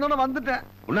ஓவரா இருந்தானே வந்துட்டேன்.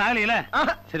 ஒண்ணு ஆகல.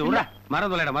 சரி விடுறா.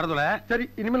 மறந்துலடா மறந்துல. சரி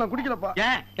இனிமே நான் குடிக்கலப்பா.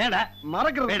 ஏன்டா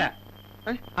மறக்கறேடா.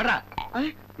 அடடா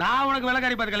நான் உனக்கு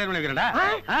வெள்ளக்காரி பார்த்து கல்யாணம் பண்ணிக்கிறேன்டா.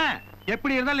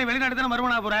 எப்படி இருந்தாலும் நீ வெளிநாட்டு தானே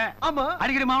மறுமணா போற. ஆமா.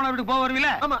 அடிக்கடி மாமனார் வீட்டுக்கு போக வருவீல.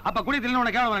 அப்ப குடி தில்ல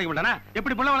உனக்கு கேவலம் பண்ணிக்க மாட்டானா?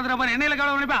 எப்படி புள்ள வளர்த்துற பாரு என்னையில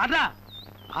கேவலம் பண்ணிப்பா. அடடா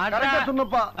கரெக்டா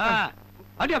சொன்னப்பா.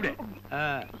 அடி அப்படியே.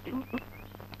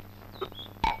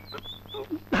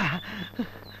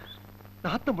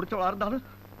 நாத்தம் முடிச்சவளா இருந்தாலும்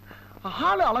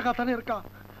ஆளு அழகா தானே இருக்கா.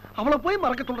 அவளை போய்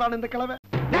மறக்க சொல்றான் இந்த கிழவை.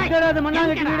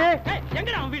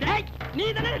 எங்கடா உன் வீடு? நீ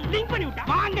தானே லிங்க் பண்ணி விட்ட.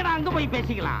 வாங்கடா அங்க போய்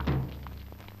பேசிக்கலாம்.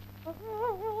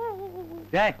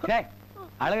 டேய் டேய்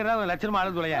அழகுறா லட்சணமா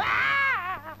அழுது தொலையா.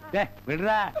 டேய்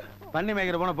விடுறா. பண்ணி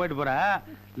மேய்க்கிற போன போயிட்டு போற.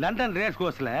 லண்டன் ரேஸ்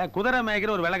கோர்ஸ்ல குதிரை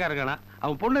மேய்க்கிற ஒரு வெள்ளக்கார இருக்கானா.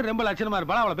 அவன் பொண்ணு ரொம்ப லட்சணமா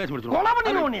இருப்பாளா. அவளை பேசி முடிச்சிருவோம். கொலை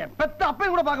பண்ணிடுவோம் நீ. பெத்த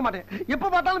அப்பையும் கூட பார்க்க மாட்டேன்.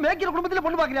 எப்ப பார்த்தாலும் மேய்க்கிற குடும்பத்துல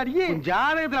பொண்ணு பாக்குறியாடி?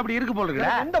 ஜாதகத்துல அப்படி இருக்கு போல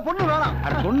இருக்குடா. எந்த பொண்ணு வேணாம்.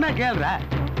 அட சொன்னா கேளுடா.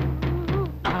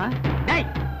 டேய்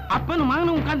அப்பனும்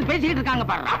மகனும் உட்கார்ந்து பேசிட்டு இருக்காங்க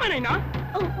பாரு. ஆமா நைனா.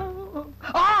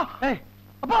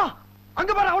 அப்பா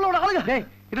அங்க பாரு அவளோட அழகு. டேய்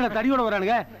என்னடா தடியோட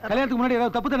வரானுங்க. கல்யாணத்துக்கு முன்னாடி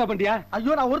ஏதாவது தப்பு தான பண்ணியா?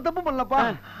 ஐயோ நான் ஒரு தப்பு பண்ணலப்பா.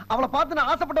 அவளை பார்த்து நான்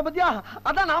ஆசைப்பட்ட பத்தியா.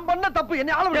 அதான் நான் பண்ண தப்பு.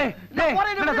 என்ன ஆள விடு. டேய்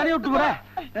தடி விட்டு போற.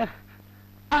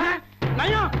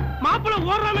 நைனா மாப்பிள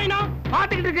ஓடுற நைனா.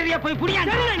 பாத்துக்கிட்டு இருக்கறியா போய் புடியா.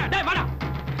 சரி நைனா. டேய் வாடா.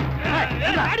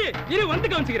 அடி இரு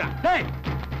வந்து கவனிச்சுக்கறேன். டேய்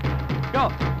யோ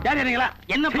யார் நீங்களா?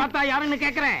 என்ன பார்த்தா யாருன்னு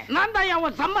கேக்குறேன். நான் தான்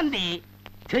அவன் சம்பந்தி.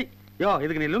 சரி யோ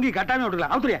இதுக்கு நீ லுங்கி கட்டாம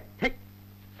விட்டுக்கலாம். அவுத்துறியா? சரி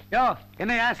யோ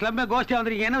என்னையா ஸ்லம்மே கோஷ்டியா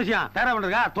வந்திருக்கீங்க. என்ன விஷயம்? தயாரா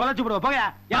பண்றீங்க? தொலைச்சு போடுவா போயா.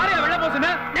 யாரையா வெள்ள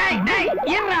போசுன? டேய் டேய்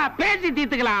இருடா பேசி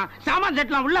தீத்துக்கலாம். சாமான்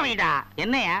செட்லாம் உள்ள வைடா.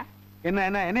 என்னையா?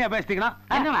 என்னையா பேசிட்டீங்களா?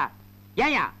 என்னவா?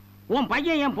 ஏயா உன்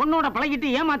பையன் என் பொண்ணோட பழகிட்டு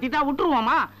ஏமாத்திட்டா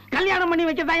விட்டுருவோமா? கல்யாணம் பண்ணி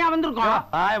வைக்கதாயா வந்திருக்கோம்.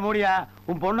 ஆய மூடியா.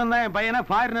 உன் பொண்ணு தான் என் பையனை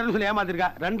ஃபாரினர் சொல்லி ஏமாத்திருக்கா.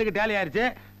 ரெண்டுக்கு டேலி ஆயிருச்சு.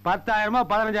 10,000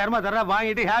 15,000 தர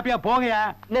வாங்கிட்டு ஹாப்பியா போங்கயா.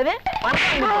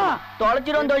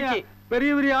 தொலைச்சிரும் தொலைச்சு.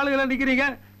 பெரிய பெரிய ஆளுகளா நிக்கிறீங்க.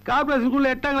 கார்பரேஷன் ஸ்கூல்ல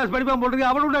 8ஆம் கிளாஸ் படிப்பா போட்டுருக்கு.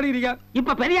 அவளை விட்டு அடிக்கிறீங்க.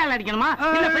 இப்ப பெரிய ஆள் அடிக்கணுமா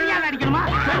இல்ல பெரிய ஆள் அடிக்கணுமா?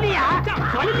 சொல்லியா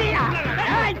சொல்லியா.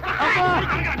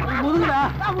 முதுகுடா.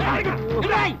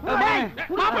 டேய் டேய்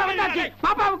மாப்பிள வந்தாச்சு.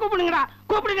 பாப்பாவை கூப்பிடுங்கடா.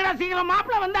 கூப்பிடுங்கடா சீக்கிரம்.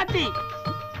 மாப்பிள வந்தாச்சு.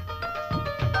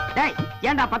 டேய்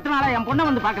ஏன்டா 10 நாளா என் பொண்ணை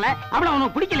வந்து பார்க்கல? அவள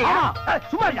உனக்கு பிடிக்கலையா?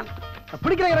 சும்மா இருயா.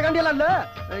 பிடிக்கிற கண்டியெல்லாம் இல்ல.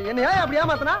 என்ன ஏன் அப்படி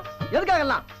ஏமாத்தனா? எதுக்காக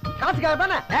எல்லாம்? காசுக்காக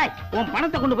தானே? டேய் உன்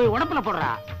பணத்தை கொண்டு போய் உடப்புல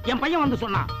போடுறா. என் பையன் வந்து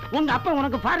சொன்னான் உங்க அப்பா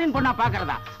உனக்கு ஃபாரின் பொண்ணா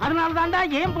பாக்குறதா. அதனால தான்டா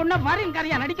என் பொண்ணை ஃபாரின்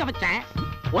காரியா நடிக்க வச்சேன்.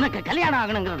 உனக்கு கல்யாணம்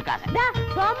ஆகணுங்கிறதுக்காக.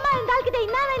 சும்மா இருந்தால் கிட்ட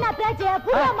என்ன வேணா பேச்சு?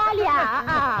 புடியா மாலியா?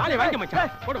 தாலி வாங்க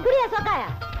மச்சான். புடியா சொக்காயா?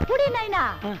 புடி நைனா.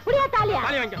 புடியா தாலியா?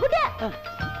 புடி.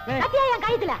 கட்டியா என்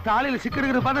கைத்துல. தாலியில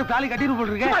சிக்கடுகிற பார்த்து தாலி கட்டிட்டு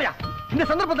போட்டுருக்கேன். இந்த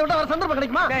சந்தர்ப்பத்தை விட வேற சந்தர்ப்பம்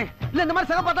கிடைக்குமா? இல்ல இந்த மாதிரி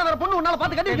சக பார்த்தா வேற பொண்ணு உன்னால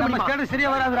பார்த்து கட்டி வைக்க முடியுமா? ஸ்டேட்டஸ் சரியா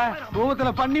வராதுடா. கோவத்துல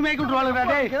பண்ணி மேய்க்கு விட்டுவாளுடா.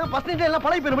 டேய் ஃபர்ஸ்ட் நைட்ல எல்லாம்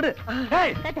பழகி போயிரு விடு.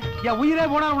 டேய் என் உயிரே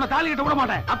போனா உன்னை தாலி கட்ட விட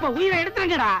மாட்டேன். அப்ப உயிரை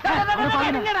எடுத்துறங்கடா.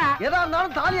 ஏதா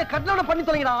இருந்தாலும் தாலியை கட்டணம் பண்ணி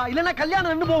தொலைங்கடா. இல்லன்னா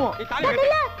கல்யாணம் நின்னு போகும்.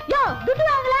 யோ துட்டு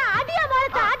வாங்கலாம். அடியா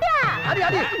மாரத்த அடியா. அடி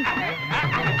அடி.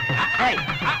 ஏய்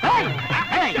ஏய்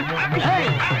ஏய் ஏய்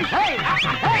ஏய்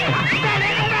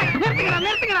நிறுத்துங்கடா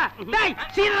நிறுத்துங்கடா. டேய்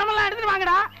சீதனமெல்லாம் எடுத்துட்டு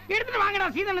வாங்கடா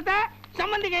சீதனத்தை.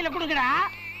 சம்பந்தி கையில கொடுங்கடா.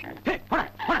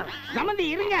 சம்பந்தி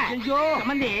இருங்க.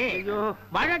 சம்பந்தி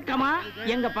வழக்கமா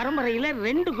எங்க பரம்பரையில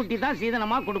 2 குட்டி தான்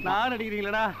சீதனமா கொடுப்போம்.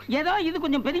 அடிக்கிறீங்களா? ஏதோ இது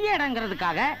கொஞ்சம் பெரிய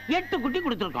இடங்கிறதுக்காக 8 குட்டி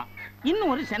கொடுத்துருக்கோம்.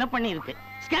 இன்னும் ஒரு செனப்பண்ணி இருக்கு.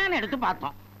 ஸ்கேன் எடுத்து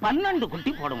பார்த்தோம் 12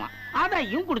 குட்டி போடுவான்.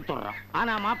 அதையும் கொடுத்துடுறோம்.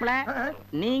 ஆனா மாப்பிள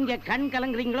நீங்க கண்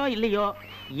கலங்குறீங்களோ இல்லையோ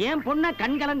என் பொண்ணை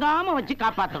கண் கலங்காம வச்சு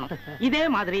காப்பாத்தணும். இதே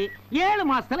மாதிரி 7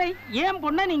 மாசத்துல என்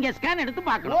பொண்ணை நீங்க ஸ்கேன் எடுத்து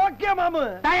பார்க்கணும். ஓகே மாமு.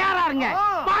 தயாரா இருங்க.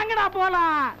 வாங்கடா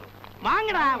போலாம்.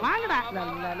 வாங்கடா வாங்கடா.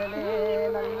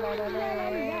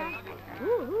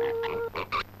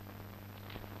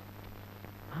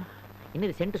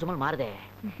 இன்னும் சென்ட் சுமல் மாறுதே.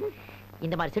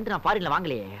 இந்த மாதிரி சென்ட் நான் ஃபாரின்ல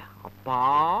வாங்கலையே. அப்பா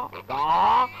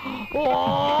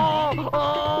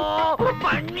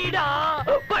பண்ணிடா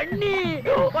பண்ணி.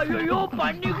 ஐயோ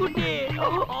பண்ணி குட்டி.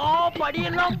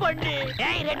 படியெல்லாம் பண்ணி.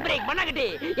 ஏய் ரெட் பிரேக் பண்ணாங்கட்டி.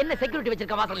 என்ன செக்யூரிட்டி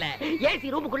வச்சிருக்க வாசல்ல?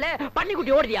 ஏசி ரூமுக்குள்ள பண்ணி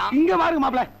குட்டி ஓடுறியா? இங்க பாருங்க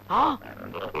மாப்ள.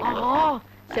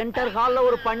 சென்டர் ஹால்ல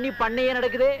ஒரு பண்ணி பண்ணையே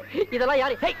நடக்குது. இதெல்லாம்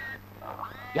யாரு?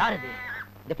 யார் இது?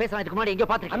 இந்த பேச இதுக்கு முன்னாடி எங்கேயோ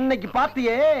பாத்துருக்கேன். அன்னைக்கு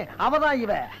பாத்தியே, அவதான்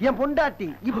இவ என் பொண்டாட்டி.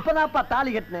 இப்பதான்ப்பா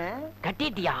தாலி கட்டினேன்.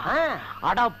 கட்டிட்டியா?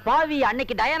 அடா பாவி,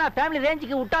 அன்னைக்கு டயானா ஃபேமிலி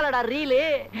ரேஞ்சுக்கு விட்டாலடா ரீலு.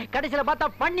 கடைசில பார்த்தா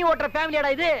பண்ணி ஓட்டுற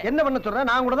ஃபேமிலியாடா இது. என்ன பண்ண சொல்ற?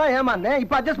 நான் கூட தான் ஏமாந்தேன்.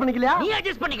 இப்ப அட்ஜஸ்ட் பண்ணிக்கலையா? நீ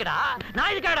அட்ஜஸ்ட் பண்ணிக்கடா.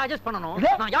 நான் இதுக்காக அட்ஜஸ்ட் பண்ணனும்.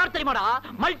 நான் யார் தெரியுமாடா?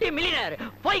 Multi millionaire.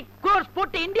 5 crores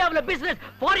போட்டு இந்தியாவுல பிசினஸ்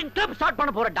ஃபாரின் கிளப் ஸ்டார்ட்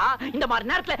பண்ண போறடா. இந்த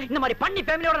மாதிரி நேரத்துல இந்த மாதிரி பண்ணி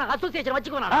ஃபேமிலியோட நான் அசோசியேஷன்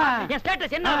வச்சுக்குவேனா? என்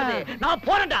ஸ்டேட்டஸ் என்ன ஆகுது? நான்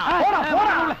போறேன்டா.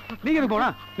 போடா. நீங்க எதுக்கு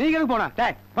போனா? நீங்க எதுக்கு போனா?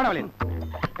 டேய் போடா வெளிய.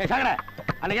 ஏய் சாகர,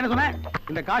 அன்னைக்கு என்ன சொன்ன?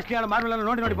 இந்த காஸ்ட்லியான மார்பிள்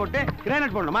நோண்டி போட்டு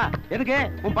கிரானைட் போடணுமா? எதுக்கு?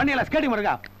 உன் பண்ணியல ஸ்கேட்டிங்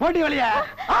போடுங்க. போடி வெளிய.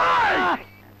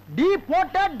 டி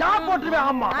போட்ட டா போட்டுருவேன்.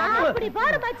 ஆமா அப்படி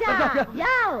போடு மச்சான்.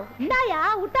 யோவ் இந்தாயா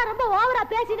உட்டா ரொம்ப ஓவரா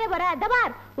பேசினே போற.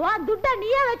 டபார் உன் துட்ட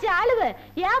நீயே வச்சு அழுவு.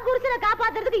 ஏன் புருஷனை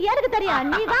காப்பாத்துறதுக்கு எனக்கு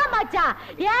தெரியும். நீ வா மச்சான்.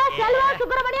 ஏன் செல்வா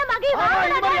சுப்பிரமணிய மகி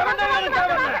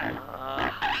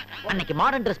அன்னைக்கு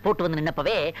மாடர்ன் Dress போட்டு வந்து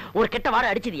நின்னப்பவே ஒரு கெட்ட வார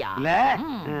அடிச்சிதியா? இல்ல.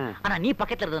 ஆனா நீ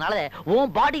பக்கத்துல இருந்தனால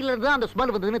உன் பாடியில இருந்து அந்த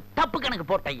ஸ்மெல் வந்ததுன்னு தப்பு கணக்கு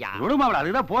போட்டய்யா. விடுமாவள,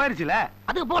 அதுதான் போயிருச்சுல.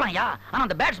 அது போலாம்யா. ஆனா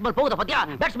அந்த பேட் ஸ்மெல் போகுதா பாத்தியா?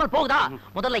 பேட் ஸ்மெல் போகுதா?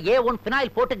 முதல்ல A1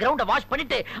 ஃபினாயில் போட்டு கிரவுண்ட வாஷ்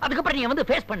பண்ணிட்டு அதுக்கு அப்புறம் நீ வந்து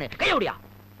ஃபேஸ் பண்ணு. கையோடியா.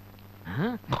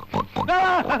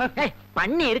 ஏய்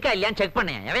பண்ணி இருக்கா இல்லையான்னு செக்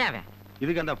பண்ணு. அவன்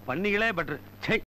இதுக்கு அந்த பண்ணிகளே பெட்டர்.